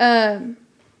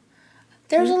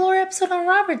 There's a lore episode on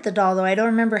Robert the doll, though. I don't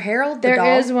remember Harold the doll.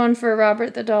 There is one for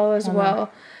Robert the doll as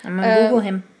well. I'm going to Google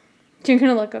him. You're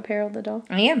going to look up Harold the doll?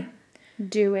 I am.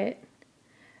 Do it.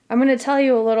 I'm going to tell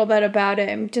you a little bit about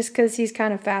him just because he's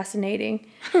kind of fascinating.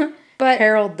 But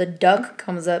Harold the duck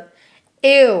comes up.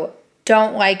 Ew.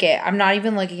 Don't like it. I'm not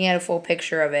even looking at a full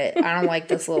picture of it. I don't like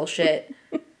this little shit.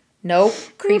 Nope.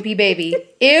 Creepy baby.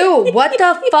 Ew. What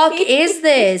the fuck is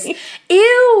this?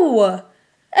 Ew.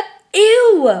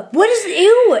 Ew. What is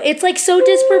ew? It's like so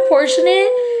disproportionate.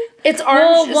 Its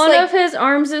arms just one of his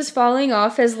arms is falling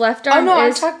off. His left arm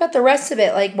I'm talking about the rest of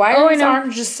it. Like, why are his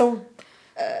arms just so...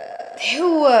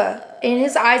 Ew. In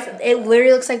his eyes, it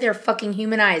literally looks like they're fucking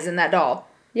human eyes in that doll.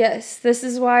 Yes, this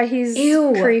is why he's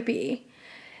creepy.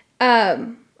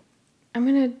 I'm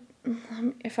gonna...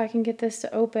 If I can get this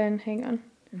to open, hang on.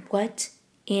 What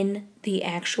in the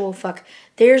actual fuck?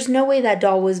 There's no way that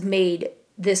doll was made...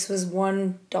 This was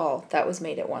one doll that was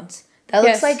made at once. That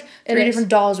looks like 3 different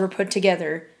dolls were put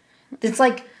together. It's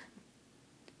like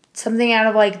something out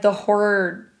of like the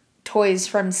horror toys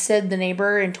from Sid the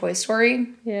Neighbor in Toy Story.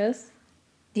 Yes.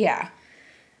 Yeah.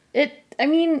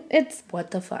 It's...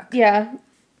 What the fuck? Yeah.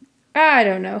 I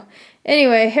don't know.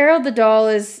 Anyway, Harold the doll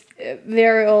is a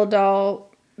very old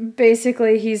doll.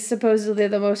 Basically, he's supposedly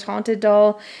the most haunted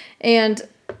doll. And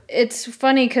it's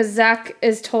funny because Zach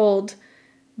is told...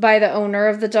 by the owner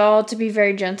of the doll to be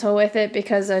very gentle with it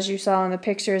because, as you saw in the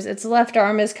pictures, its left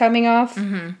arm is coming off.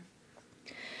 Mm-hmm.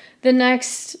 The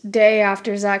next day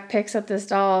after Zach picks up this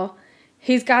doll,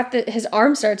 he's got his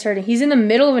arm starts hurting. He's in the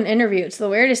middle of an interview. It's the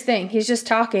weirdest thing. He's just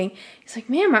talking. He's like,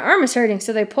 man, my arm is hurting.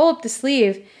 So they pull up the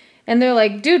sleeve, and they're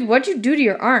like, dude, what'd you do to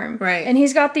your arm? Right. And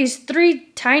he's got these 3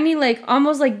 tiny, like,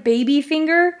 almost like baby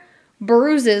finger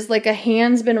bruises, like a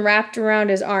hand's been wrapped around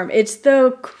his arm. It's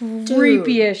the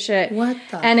creepiest shit. What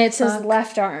the And it's fuck? his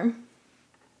left arm.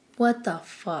 What the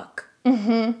fuck?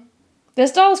 Mm-hmm.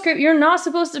 This doll is creepy. You're not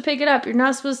supposed to pick it up. You're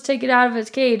not supposed to take it out of its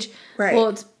cage. Right. Well,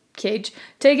 its cage.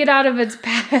 Take it out of its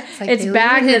bag. Like its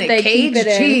bag that they keep it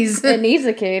in. Jeez. It needs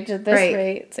a cage at this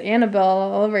rate. It's Annabelle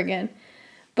all over again.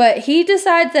 But he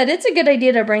decides that it's a good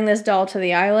idea to bring this doll to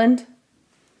the island.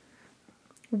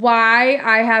 Why?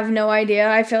 I have no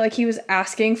idea. I feel like he was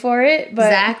asking for it, but...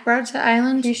 Zach brought it to the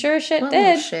island? He sure as shit what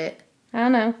did. Shit? I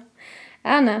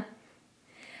don't know.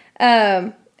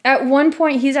 At one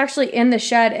point, he's actually in the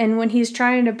shed, and when he's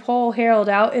trying to pull Harold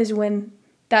out is when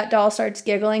that doll starts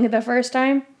giggling the first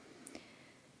time.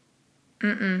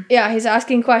 Mm-mm. Yeah, he's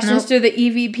asking questions through the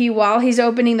EVP while he's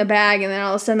opening the bag, and then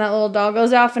all of a sudden that little doll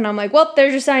goes off, and I'm like, well,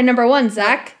 there's your sign number 1,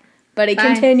 Zach. But he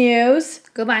continues.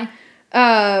 Goodbye.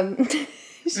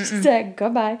 She said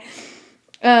goodbye.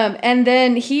 And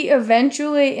then he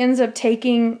eventually ends up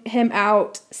taking him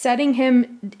out, setting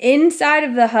him inside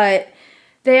of the hut.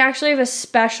 They actually have a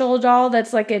special doll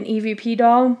that's like an EVP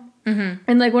doll. Mm-hmm.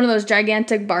 And like one of those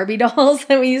gigantic Barbie dolls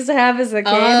that we used to have as a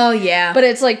kid. Oh, yeah. But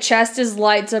it's like chest is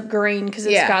lights up green because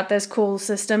it's got this cool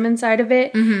system inside of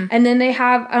it. Mm-hmm. And then they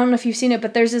have, I don't know if you've seen it,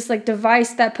 but there's this like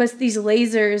device that puts these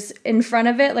lasers in front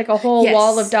of it, like a whole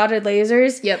wall of dotted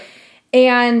lasers. Yep.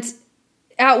 And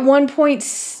at one point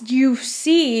you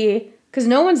see, because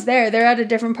no one's there, they're at a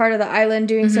different part of the island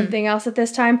doing something else at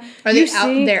this time. Are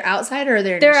they're outside or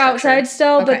they're outside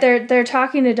still, but they're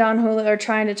talking to Don Julio, or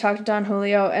trying to talk to Don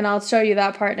Julio, and I'll show you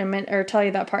that part in a minute, or tell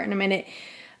you that part in a minute,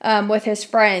 with his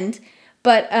friend.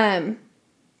 But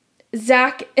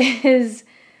Zach is,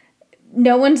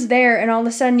 no one's there, and all of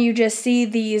a sudden you just see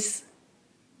these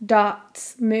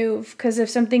dots move, because if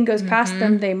something goes past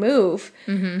them, they move.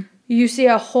 Mm-hmm. You see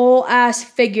a whole ass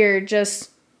figure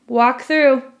just walk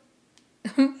through.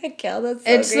 Oh my god, that's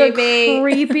so it's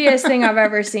creepy. The creepiest thing I've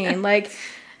ever seen. Like,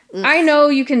 I know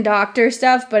you can doctor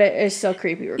stuff, but it is still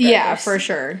creepy regardless. Yeah, for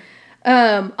sure.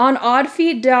 On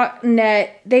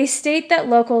oddfeed.net, they state that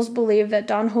locals believe that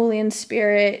Don Julian's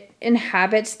spirit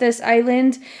inhabits this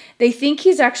island. They think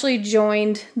he's actually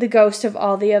joined the ghost of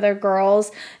all the other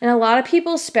girls. And a lot of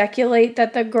people speculate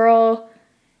that the girl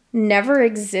never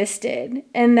existed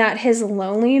and that his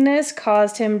loneliness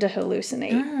caused him to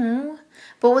hallucinate. Oh.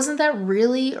 But wasn't that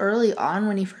really early on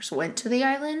when he first went to the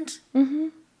island? Mm-hmm.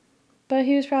 But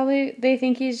he was probably, they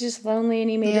think he's just lonely and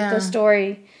he made up the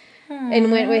story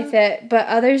and went with it. But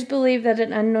others believe that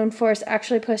an unknown force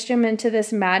actually pushed him into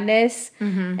this madness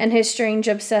and his strange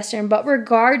obsession. But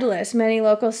regardless, many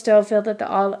locals still feel that the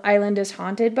island is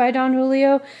haunted by Don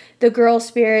Julio, the girl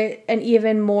spirit, and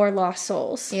even more lost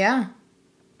souls. Yeah.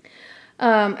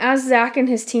 As Zach and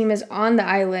his team is on the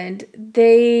island,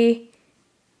 they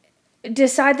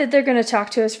decide that they're going to talk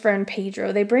to his friend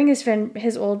Pedro. They bring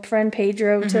his old friend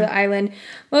Pedro to the island.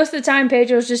 Most of the time,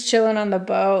 Pedro's just chilling on the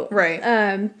boat.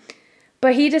 Right.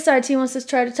 But he decides he wants to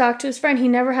try to talk to his friend. He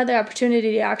never had the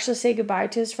opportunity to actually say goodbye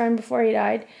to his friend before he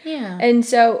died. Yeah. And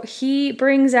so he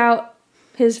brings out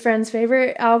his friend's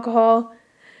favorite alcohol.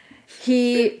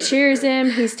 He cheers him.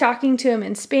 He's talking to him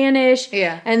in Spanish.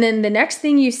 Yeah. And then the next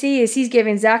thing you see is he's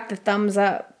giving Zach the thumbs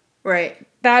up. Right.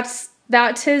 That's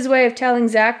his way of telling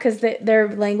Zach, because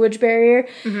their language barrier.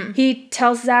 He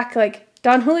tells Zach, like,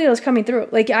 Don Julio's coming through.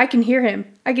 Like, I can hear him.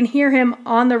 I can hear him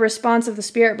on the response of the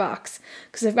spirit box.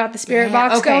 Because they've got the spirit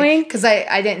box going. Because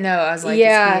I didn't know. I was like,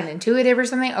 is being intuitive or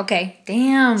something? Okay.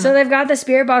 Damn. So they've got the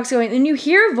spirit box going. And you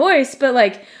hear a voice, but,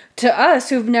 like, to us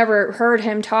who've never heard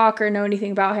him talk or know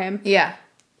anything about him. Yeah.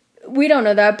 We don't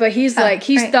know that, but he's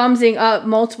thumbsing up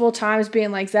multiple times,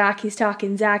 being like, Zach, he's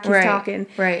talking. Zach, he's talking.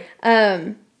 Right.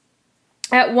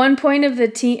 At one point the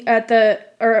team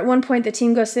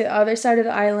goes to the other side of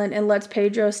the island and lets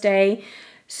Pedro stay.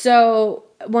 So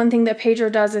one thing that Pedro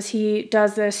does is he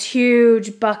does this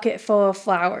huge bucket full of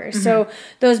flowers. So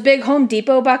those big Home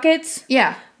Depot buckets.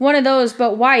 Yeah. One of those,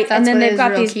 but white. That's and then they've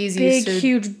got Israel these Keys big,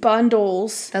 huge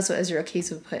bundles. That's what Israel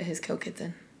Keys would put his kill kits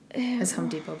in. His Home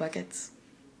Depot buckets.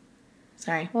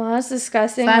 Sorry. Well, that's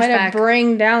disgusting. Way to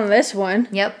bring down this one.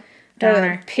 Yep.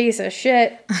 Piece of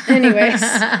shit. Anyways.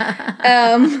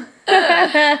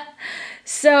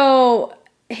 So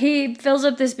he fills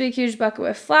up this big, huge bucket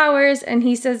with flowers, and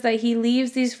he says that he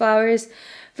leaves these flowers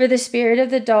for the spirit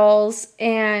of the dolls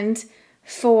and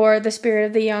for the spirit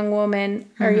of the young woman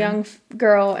or young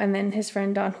girl, and then his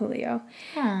friend Don Julio.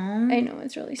 Aww. I know,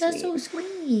 it's really sweet. That's so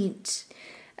sweet.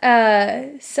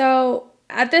 So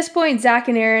at this point, Zach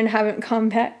and Aaron haven't come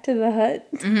back to the hut.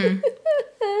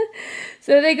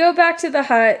 So they go back to the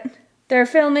hut. They're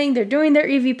filming. They're doing their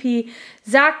EVP.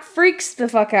 Zach freaks the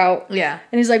fuck out. Yeah.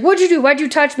 And he's like, what'd you do? Why'd you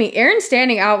touch me? Aaron's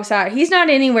standing outside. He's not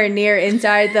anywhere near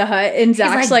inside the hut. And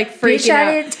Zach's like freaking out.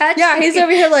 I didn't touch you. He's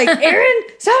over here like, Aaron,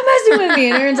 stop messing with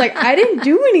me. And Aaron's like, I didn't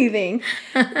do anything.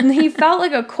 And he felt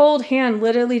like a cold hand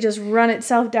literally just run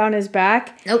itself down his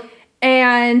back. Nope.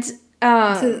 And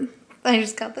I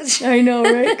just got this. I know,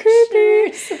 right?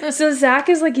 Creepy. So Zach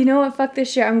is like, you know what? Fuck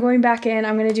this shit. I'm going back in.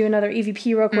 I'm going to do another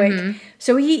EVP real quick.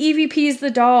 So he EVPs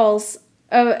the dolls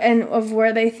of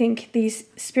where they think these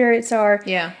spirits are.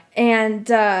 Yeah. And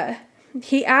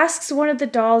he asks one of the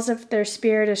dolls if their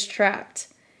spirit is trapped.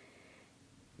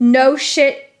 No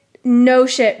shit,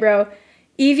 bro.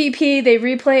 EVP, they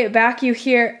replay it back. You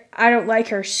hear, I don't like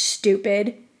her,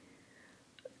 stupid.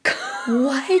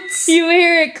 What? You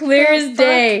hear it clear as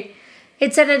day.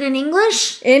 It said it in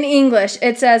English? In English.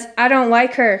 It says, I don't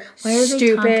like her, Why are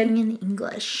stupid. they talking in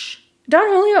English? Don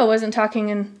Julio wasn't talking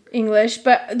in English,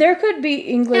 but there could be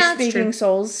English-speaking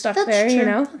souls stuff there, true. you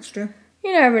know? That's true.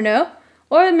 You never know.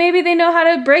 Or maybe they know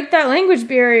how to break that language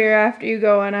barrier after you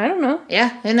go in. I don't know.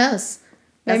 Yeah, who knows?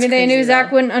 Maybe they knew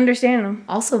Zach wouldn't understand them.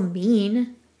 Also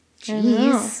mean.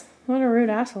 Jeez. What a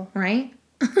rude asshole. Right?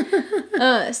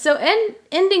 So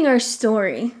ending our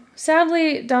story.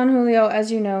 Sadly, Don Julio,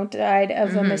 as you know, died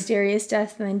of a mysterious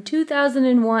death in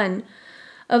 2001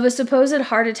 of a supposed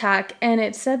heart attack, and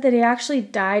it said that he actually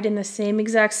died in the same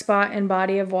exact spot and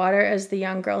body of water as the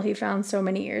young girl he found so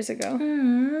many years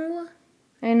ago.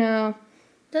 I know.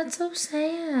 That's so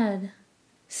sad.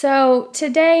 So,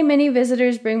 today, many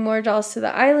visitors bring more dolls to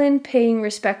the island, paying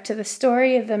respect to the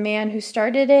story of the man who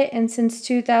started it, and since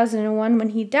 2001, when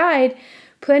he died,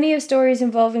 plenty of stories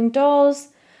involving dolls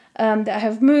that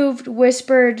have moved,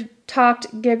 whispered,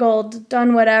 talked, giggled,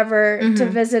 done whatever to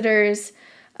visitors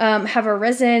have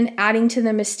arisen, adding to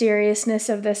the mysteriousness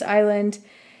of this island.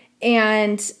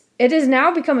 And it has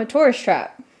now become a tourist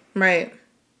trap. Right.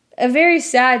 A very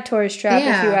sad tourist trap,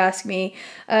 if you ask me.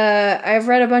 I've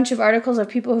read a bunch of articles of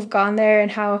people who've gone there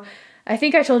and how, I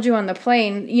think I told you on the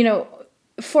plane, you know,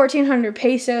 1,400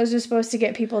 pesos was supposed to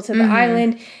get people to the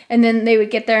island, and then they would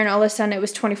get there and all of a sudden it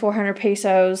was 2,400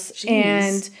 pesos. Jeez.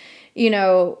 And, you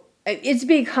know, it's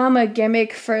become a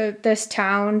gimmick for this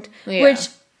town, which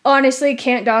honestly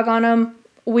can't dog on them.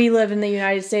 We live in the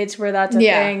United States where that's a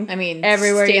thing. I mean,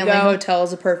 everywhere Stanley you go. Hotel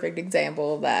is a perfect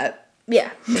example of that.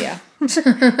 Yeah. Yeah.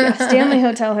 Yeah, Stanley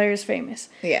Hotel here is famous.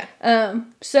 Yeah.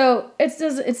 So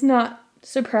it's not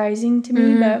surprising to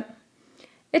me, but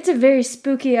it's a very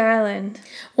spooky island.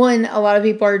 Well, and a lot of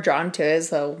people are drawn to it,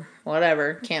 so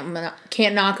whatever.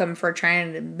 Can't knock them for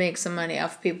trying to make some money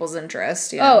off people's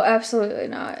interest. You know? Oh, absolutely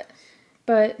not.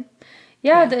 But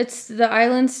yeah, the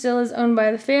island still is owned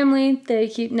by the family. They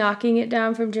keep knocking it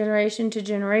down from generation to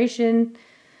generation.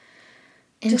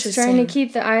 Just trying to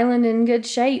keep the island in good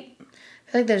shape.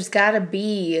 I feel like there's got to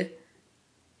be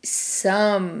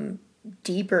some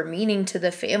deeper meaning to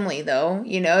the family, though.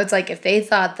 You know, it's like if they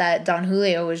thought that Don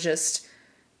Julio was just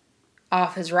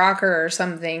off his rocker or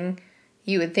something,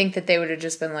 you would think that they would have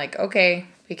just been like, okay,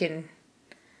 we can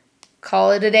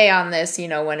call it a day on this, you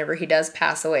know, whenever he does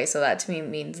pass away. So that to me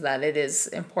means that it is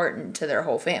important to their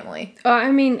whole family.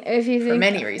 I mean, if you think... For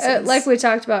many reasons. Like we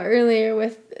talked about earlier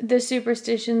with the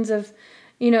superstitions of,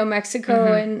 you know,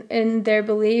 Mexico and their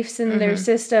beliefs and their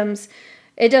systems,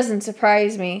 it doesn't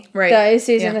surprise me that it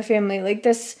stays in the family. Like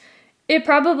this, it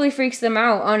probably freaks them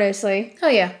out, honestly. Oh,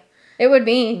 yeah. It would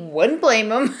be. Wouldn't blame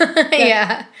them.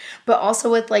 Yeah. But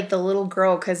also with, like, the little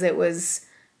girl, because it was...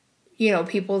 You know,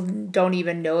 people don't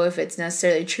even know if it's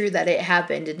necessarily true that it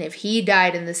happened. And if he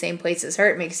died in the same place as her,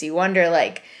 it makes you wonder,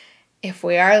 like, if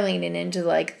we are leaning into,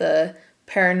 like, the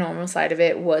paranormal side of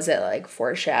it, was it, like,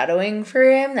 foreshadowing for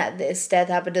him that this death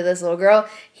happened to this little girl?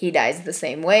 He dies the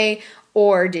same way.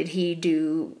 Or did he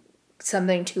do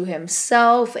something to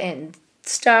himself and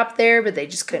stop there, but they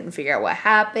just couldn't figure out what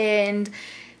happened?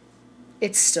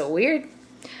 It's still weird.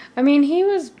 I mean, he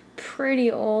was pretty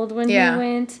old when he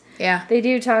went. Yeah. They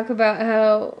do talk about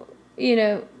how, you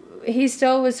know, he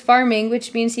still was farming,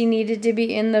 which means he needed to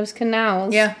be in those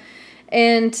canals. Yeah.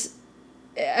 And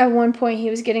at one point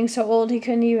he was getting so old he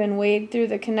couldn't even wade through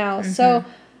the canals. So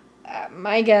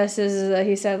my guess is that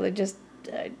he sadly just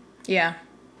died. Yeah.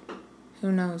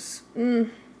 Who knows?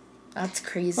 That's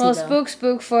crazy, well, though.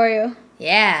 spook for you.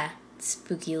 Yeah.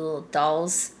 Spooky little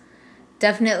dolls.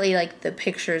 Definitely, like, the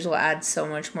pictures will add so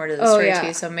much more to the story,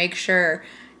 too. So make sure...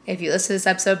 If you listen to this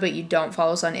episode but you don't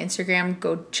follow us on Instagram,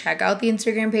 go check out the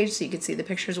Instagram page so you can see the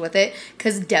pictures with it.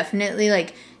 Because definitely,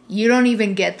 like, you don't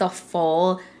even get the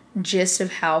full gist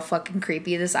of how fucking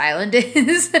creepy this island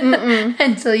is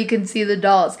until you can see the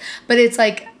dolls. But it's,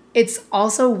 like, it's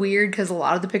also weird because a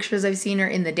lot of the pictures I've seen are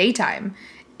in the daytime.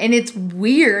 And it's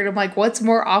weird. I'm like, what's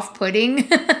more off-putting?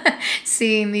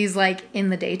 Seeing these, like, in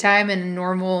the daytime in a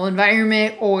normal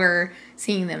environment or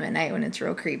seeing them at night when it's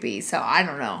real creepy. So, I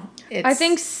don't know. I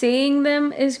think seeing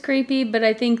them is creepy, but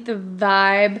I think the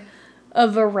vibe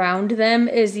of around them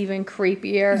is even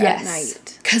creepier at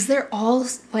night. Because they're all,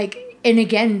 like, and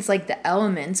again, it's like the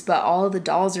elements, but all of the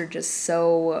dolls are just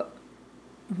so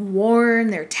worn,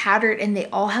 they're tattered, and they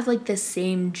all have, like, the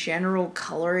same general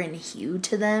color and hue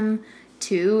to them,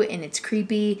 too, and it's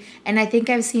creepy. And I think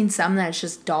I've seen some that's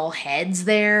just doll heads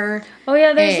there. Oh,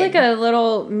 yeah, there's, like, a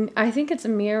little, I think it's a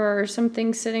mirror or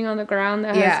something sitting on the ground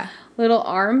that has... little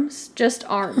arms, just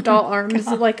doll arms,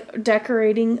 like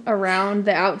decorating around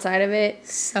the outside of it.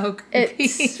 So creepy.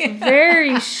 It's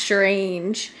very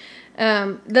strange.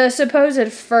 The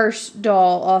supposed first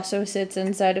doll also sits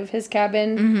inside of his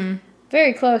cabin,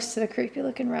 very close to the creepy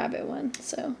looking rabbit one.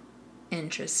 So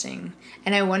interesting.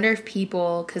 And I wonder if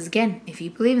people, because again, if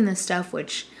you believe in this stuff,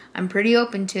 which I'm pretty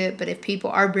open to it, but if people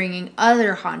are bringing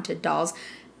other haunted dolls,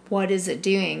 what is it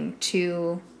doing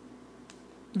to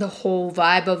the whole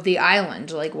vibe of the island?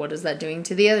 Like, what is that doing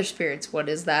to the other spirits? What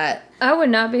is that? I would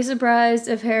not be surprised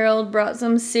if Harold brought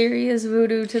some serious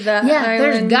voodoo to that island. Yeah,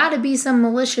 there's gotta be some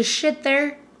malicious shit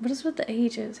there. What is with the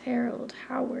ages? Harold,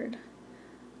 Howard,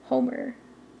 Homer.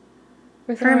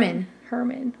 Herman.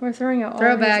 We're throwing out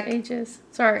Throwback. all his ages.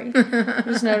 Sorry.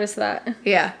 Just noticed that.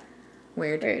 Yeah.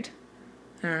 Weird. I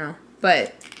don't know.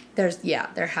 But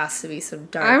there has to be some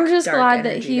dark I'm just glad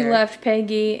that he there. left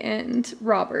Peggy and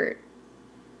Robert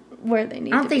where they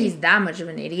need to be. I don't think he's that much of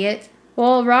an idiot.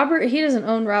 Well, Robert, he doesn't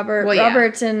own Robert. Well,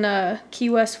 Robert's in Key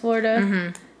West,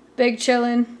 Florida. Big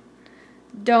chillin'.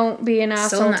 Don't be an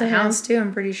asshole to him. Still in that house, too,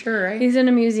 I'm pretty sure, right? He's in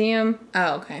a museum.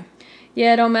 Oh, okay.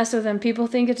 Yeah, don't mess with him. People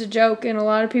think it's a joke, and a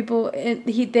lot of people,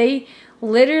 they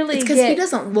literally It's because he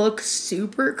doesn't look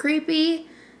super creepy.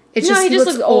 It's No, just he just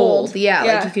looks old. Yeah,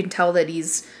 Yeah. like you can tell that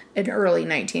he's an early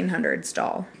 1900s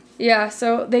doll. Yeah,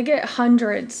 so they get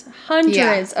hundreds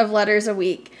of letters a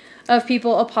week of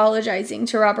people apologizing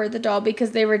to Robert the doll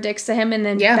because they were dicks to him, and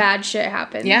then bad shit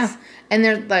happens. Yeah. And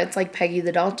it's like Peggy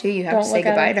the doll, too. You have to say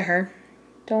goodbye to her.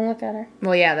 Don't look at her.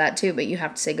 Well, yeah, that too, but you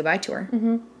have to say goodbye to her.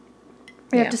 Mm-hmm.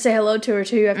 You have to say hello to her,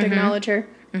 too. You have to acknowledge her.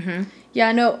 Mm-hmm.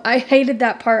 Yeah, no, I hated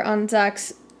that part on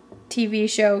Zach's TV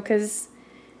show because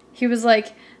he was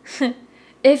like,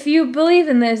 if you believe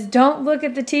in this, don't look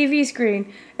at the TV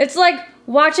screen. It's like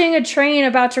watching a train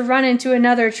about to run into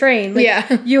another train. Like,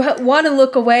 you want to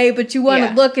look away, but you want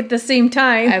to look at the same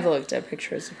time. I've looked at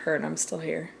pictures of her, and I'm still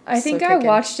here. I think I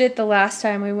watched it the last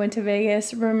time we went to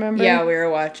Vegas, remember? Yeah, we were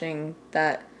watching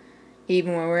that.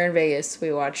 Even when we're in Vegas,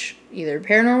 we watch either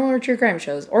paranormal or true crime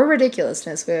shows. Or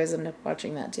ridiculousness. We always end up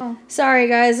watching that, too. Oh. Sorry,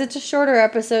 guys. It's a shorter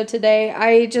episode today.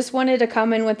 I just wanted to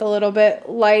come in with a little bit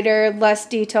lighter, less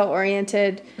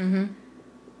detail-oriented,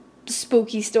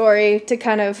 spooky story to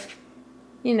kind of,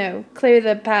 clear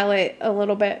the palate a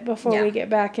little bit before we get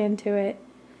back into it.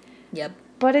 Yep.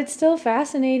 But it's still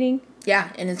fascinating.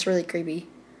 Yeah, and it's really creepy.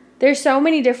 There's so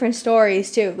many different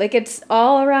stories, too. Like, it's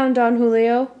all around Don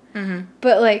Julio. Mm-hmm.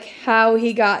 But, like, how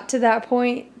he got to that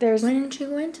point, there's... Why didn't you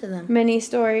go into them? Many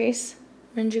stories.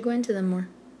 Why didn't you go into them more?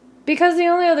 Because the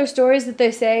only other stories that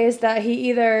they say is that he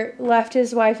either left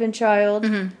his wife and child,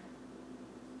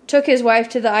 took his wife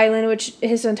to the island, which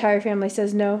his entire family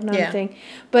says no, not a thing.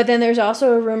 But then there's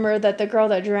also a rumor that the girl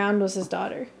that drowned was his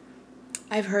daughter.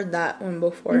 I've heard that one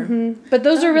before. Mm-hmm. But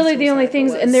those are really the only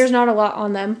things, and there's not a lot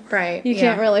on them. Right. You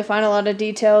can't really find a lot of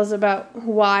details about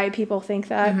why people think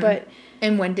that, but...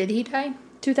 And when did he die?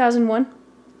 2001.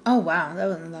 Oh, wow. That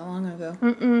wasn't that long ago.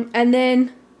 And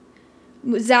then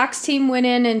Zach's team went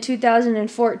in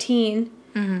 2014,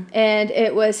 and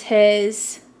it was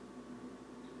it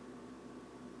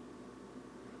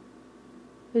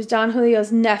was Don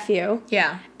Julio's nephew.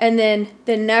 Yeah. And then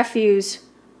the nephew's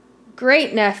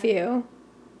great-nephew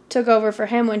took over for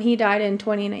him when he died in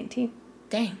 2019.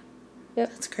 Dang.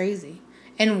 Yep. That's crazy.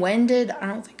 And I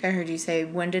don't think I heard you say,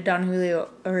 when did Don Julio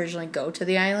originally go to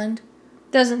the island?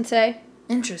 Doesn't say.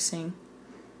 Interesting.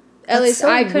 At least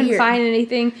I couldn't find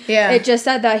anything. Yeah. It just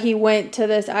said that he went to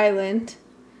this island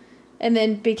and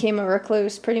then became a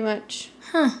recluse, pretty much.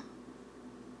 Huh.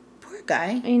 Poor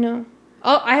guy. I know.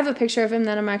 Oh, I have a picture of him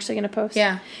that I'm actually going to post.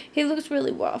 Yeah. He looks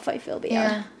really rough, I feel bad.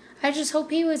 Yeah. I just hope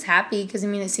he was happy, because,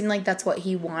 it seemed like that's what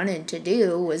he wanted to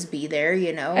do, was be there,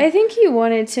 I think he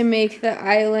wanted to make the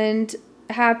island...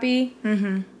 happy.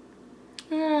 Aww.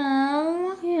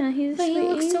 Yeah, he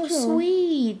looks so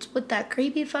sweet with that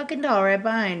creepy fucking doll right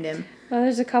behind him. Well,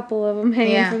 there's a couple of them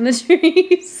hanging from the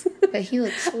trees. But he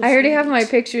looks so I already have my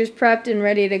pictures prepped and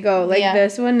ready to go. Like,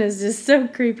 this one is just so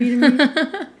creepy to me.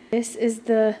 This is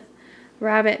the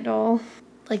rabbit doll.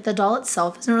 Like, the doll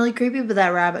itself isn't really creepy, but that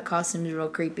rabbit costume is real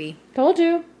creepy. Told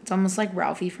you. It's almost like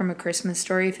Ralphie from A Christmas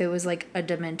Story if it was, like, a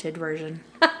demented version.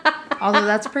 Although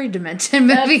that's a pretty demented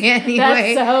movie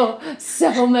anyway. That's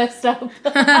so messed up.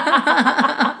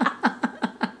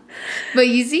 But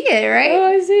you see it, right? Oh,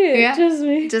 I see it. Yeah. Just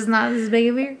me. Just not as big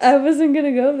of ears. I wasn't going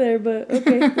to go there, but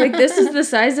okay. Like, this is the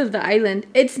size of the island.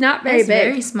 It's not very big.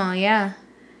 Very small, yeah.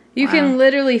 You can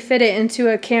literally fit it into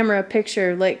a camera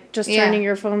picture, like, just turning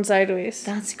your phone sideways.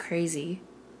 That's crazy.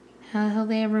 How the hell do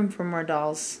they have room for more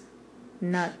dolls?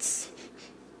 Nuts.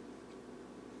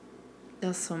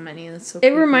 That's so many. That's so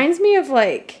creepy. It reminds me of,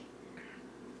 like,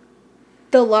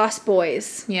 The Lost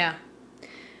Boys. Yeah.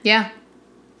 Yeah.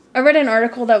 I read an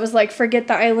article that was like, forget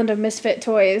the island of misfit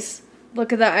toys.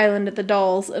 Look at the island of the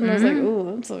dolls. And I was like,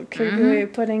 ooh, that's a creepy way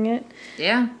of putting it.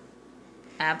 Yeah.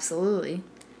 Absolutely.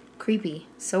 Creepy.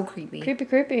 So creepy.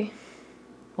 Creepy.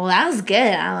 Well, that was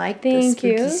good. I like the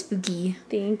spooky.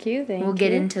 Thank you. We'll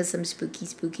get into some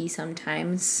spooky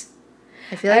sometimes.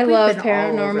 I feel like I we've love been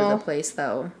paranormal. all over the place,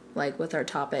 though, like, with our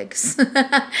topics.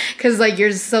 Because, like,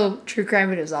 yours is so true crime,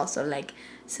 but it was also, like,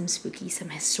 some spooky, some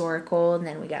historical, and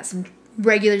then we got some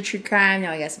regular true crime,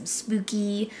 now we got some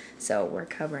spooky, so we're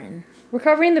covering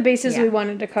the bases we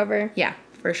wanted to cover. Yeah,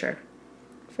 for sure.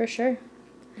 For sure.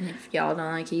 And if y'all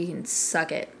don't like it, you can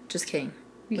suck it. Just kidding.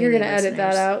 You're going to edit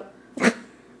that out.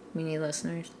 We need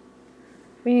listeners.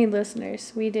 We need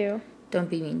listeners. We do. Don't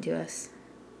be mean to us.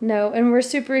 No, and we're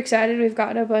super excited. We've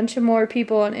gotten a bunch of more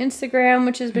people on Instagram,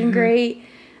 which has been great.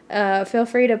 Feel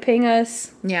free to ping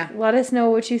us. Yeah. Let us know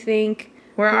what you think.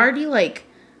 We're already, like,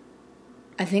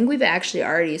 I think we've actually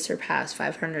already surpassed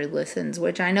 500 listens,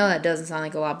 which I know that doesn't sound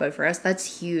like a lot, but for us,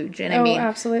 that's huge. And I mean,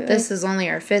 absolutely. This is only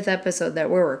our 5th episode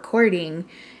that we're recording.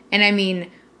 And I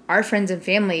mean, our friends and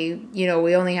family, you know,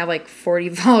 we only have like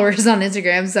 40 followers on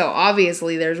Instagram. So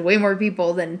obviously there's way more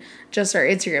people than just our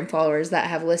Instagram followers that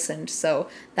have listened. So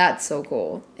that's so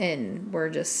cool. And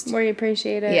we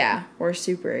appreciate it. Yeah, we're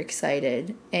super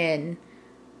excited. And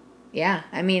yeah,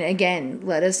 I mean, again,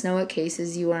 let us know what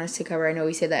cases you want us to cover. I know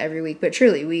we say that every week, but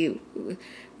truly we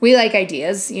like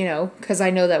ideas, you know, because I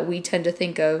know that we tend to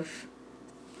think of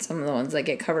some of the ones that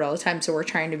get covered all the time. So we're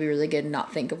trying to be really good and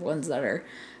not think of ones that are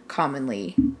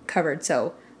commonly covered.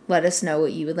 So let us know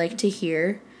what you would like to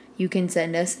hear. You can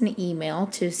send us an email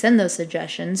to send those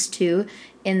suggestions to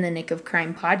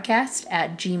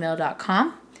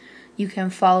inthennickofcrimepodcast@gmail.com. You can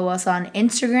follow us on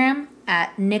Instagram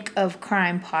at Nick of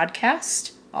Crime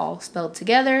Podcast, all spelled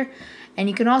together. And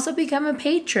you can also become a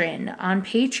patron on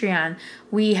Patreon.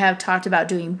 We have talked about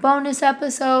doing bonus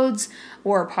episodes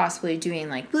or possibly doing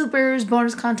like bloopers,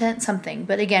 bonus content, something.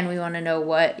 But again, we want to know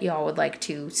what y'all would like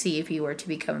to see if you were to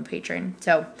become a patron.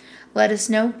 So let us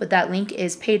know. But that link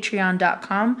is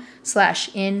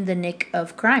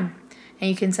patreon.com/inthennickofcrime. And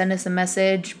you can send us a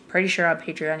message. Pretty sure on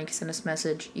Patreon you can send us a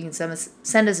message. You can send us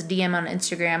a DM on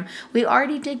Instagram. We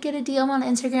already did get a DM on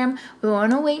Instagram. We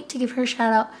want to wait to give her a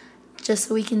shout out just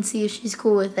so we can see if she's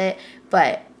cool with it.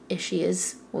 But if she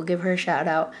is, we'll give her a shout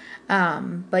out.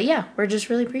 But yeah, we're just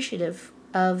really appreciative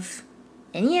of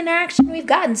any interaction we've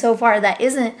gotten so far that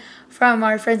isn't from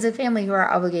our friends and family who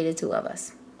are obligated to love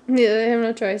us. Yeah, they have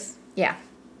no choice. Yeah,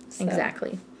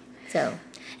 exactly. So,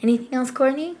 anything else,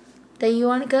 Courtney, that you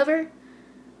want to cover?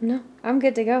 No, I'm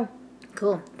good to go.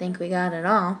 Cool. Think we got it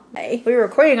all. Bye. We were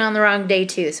recording on the wrong day,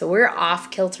 too, so we're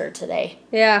off kilter today.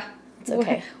 Yeah. It's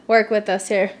okay. Work with us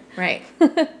here. Right.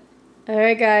 All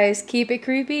right, guys. Keep it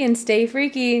creepy and stay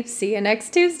freaky. See you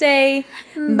next Tuesday.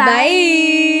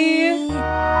 Bye.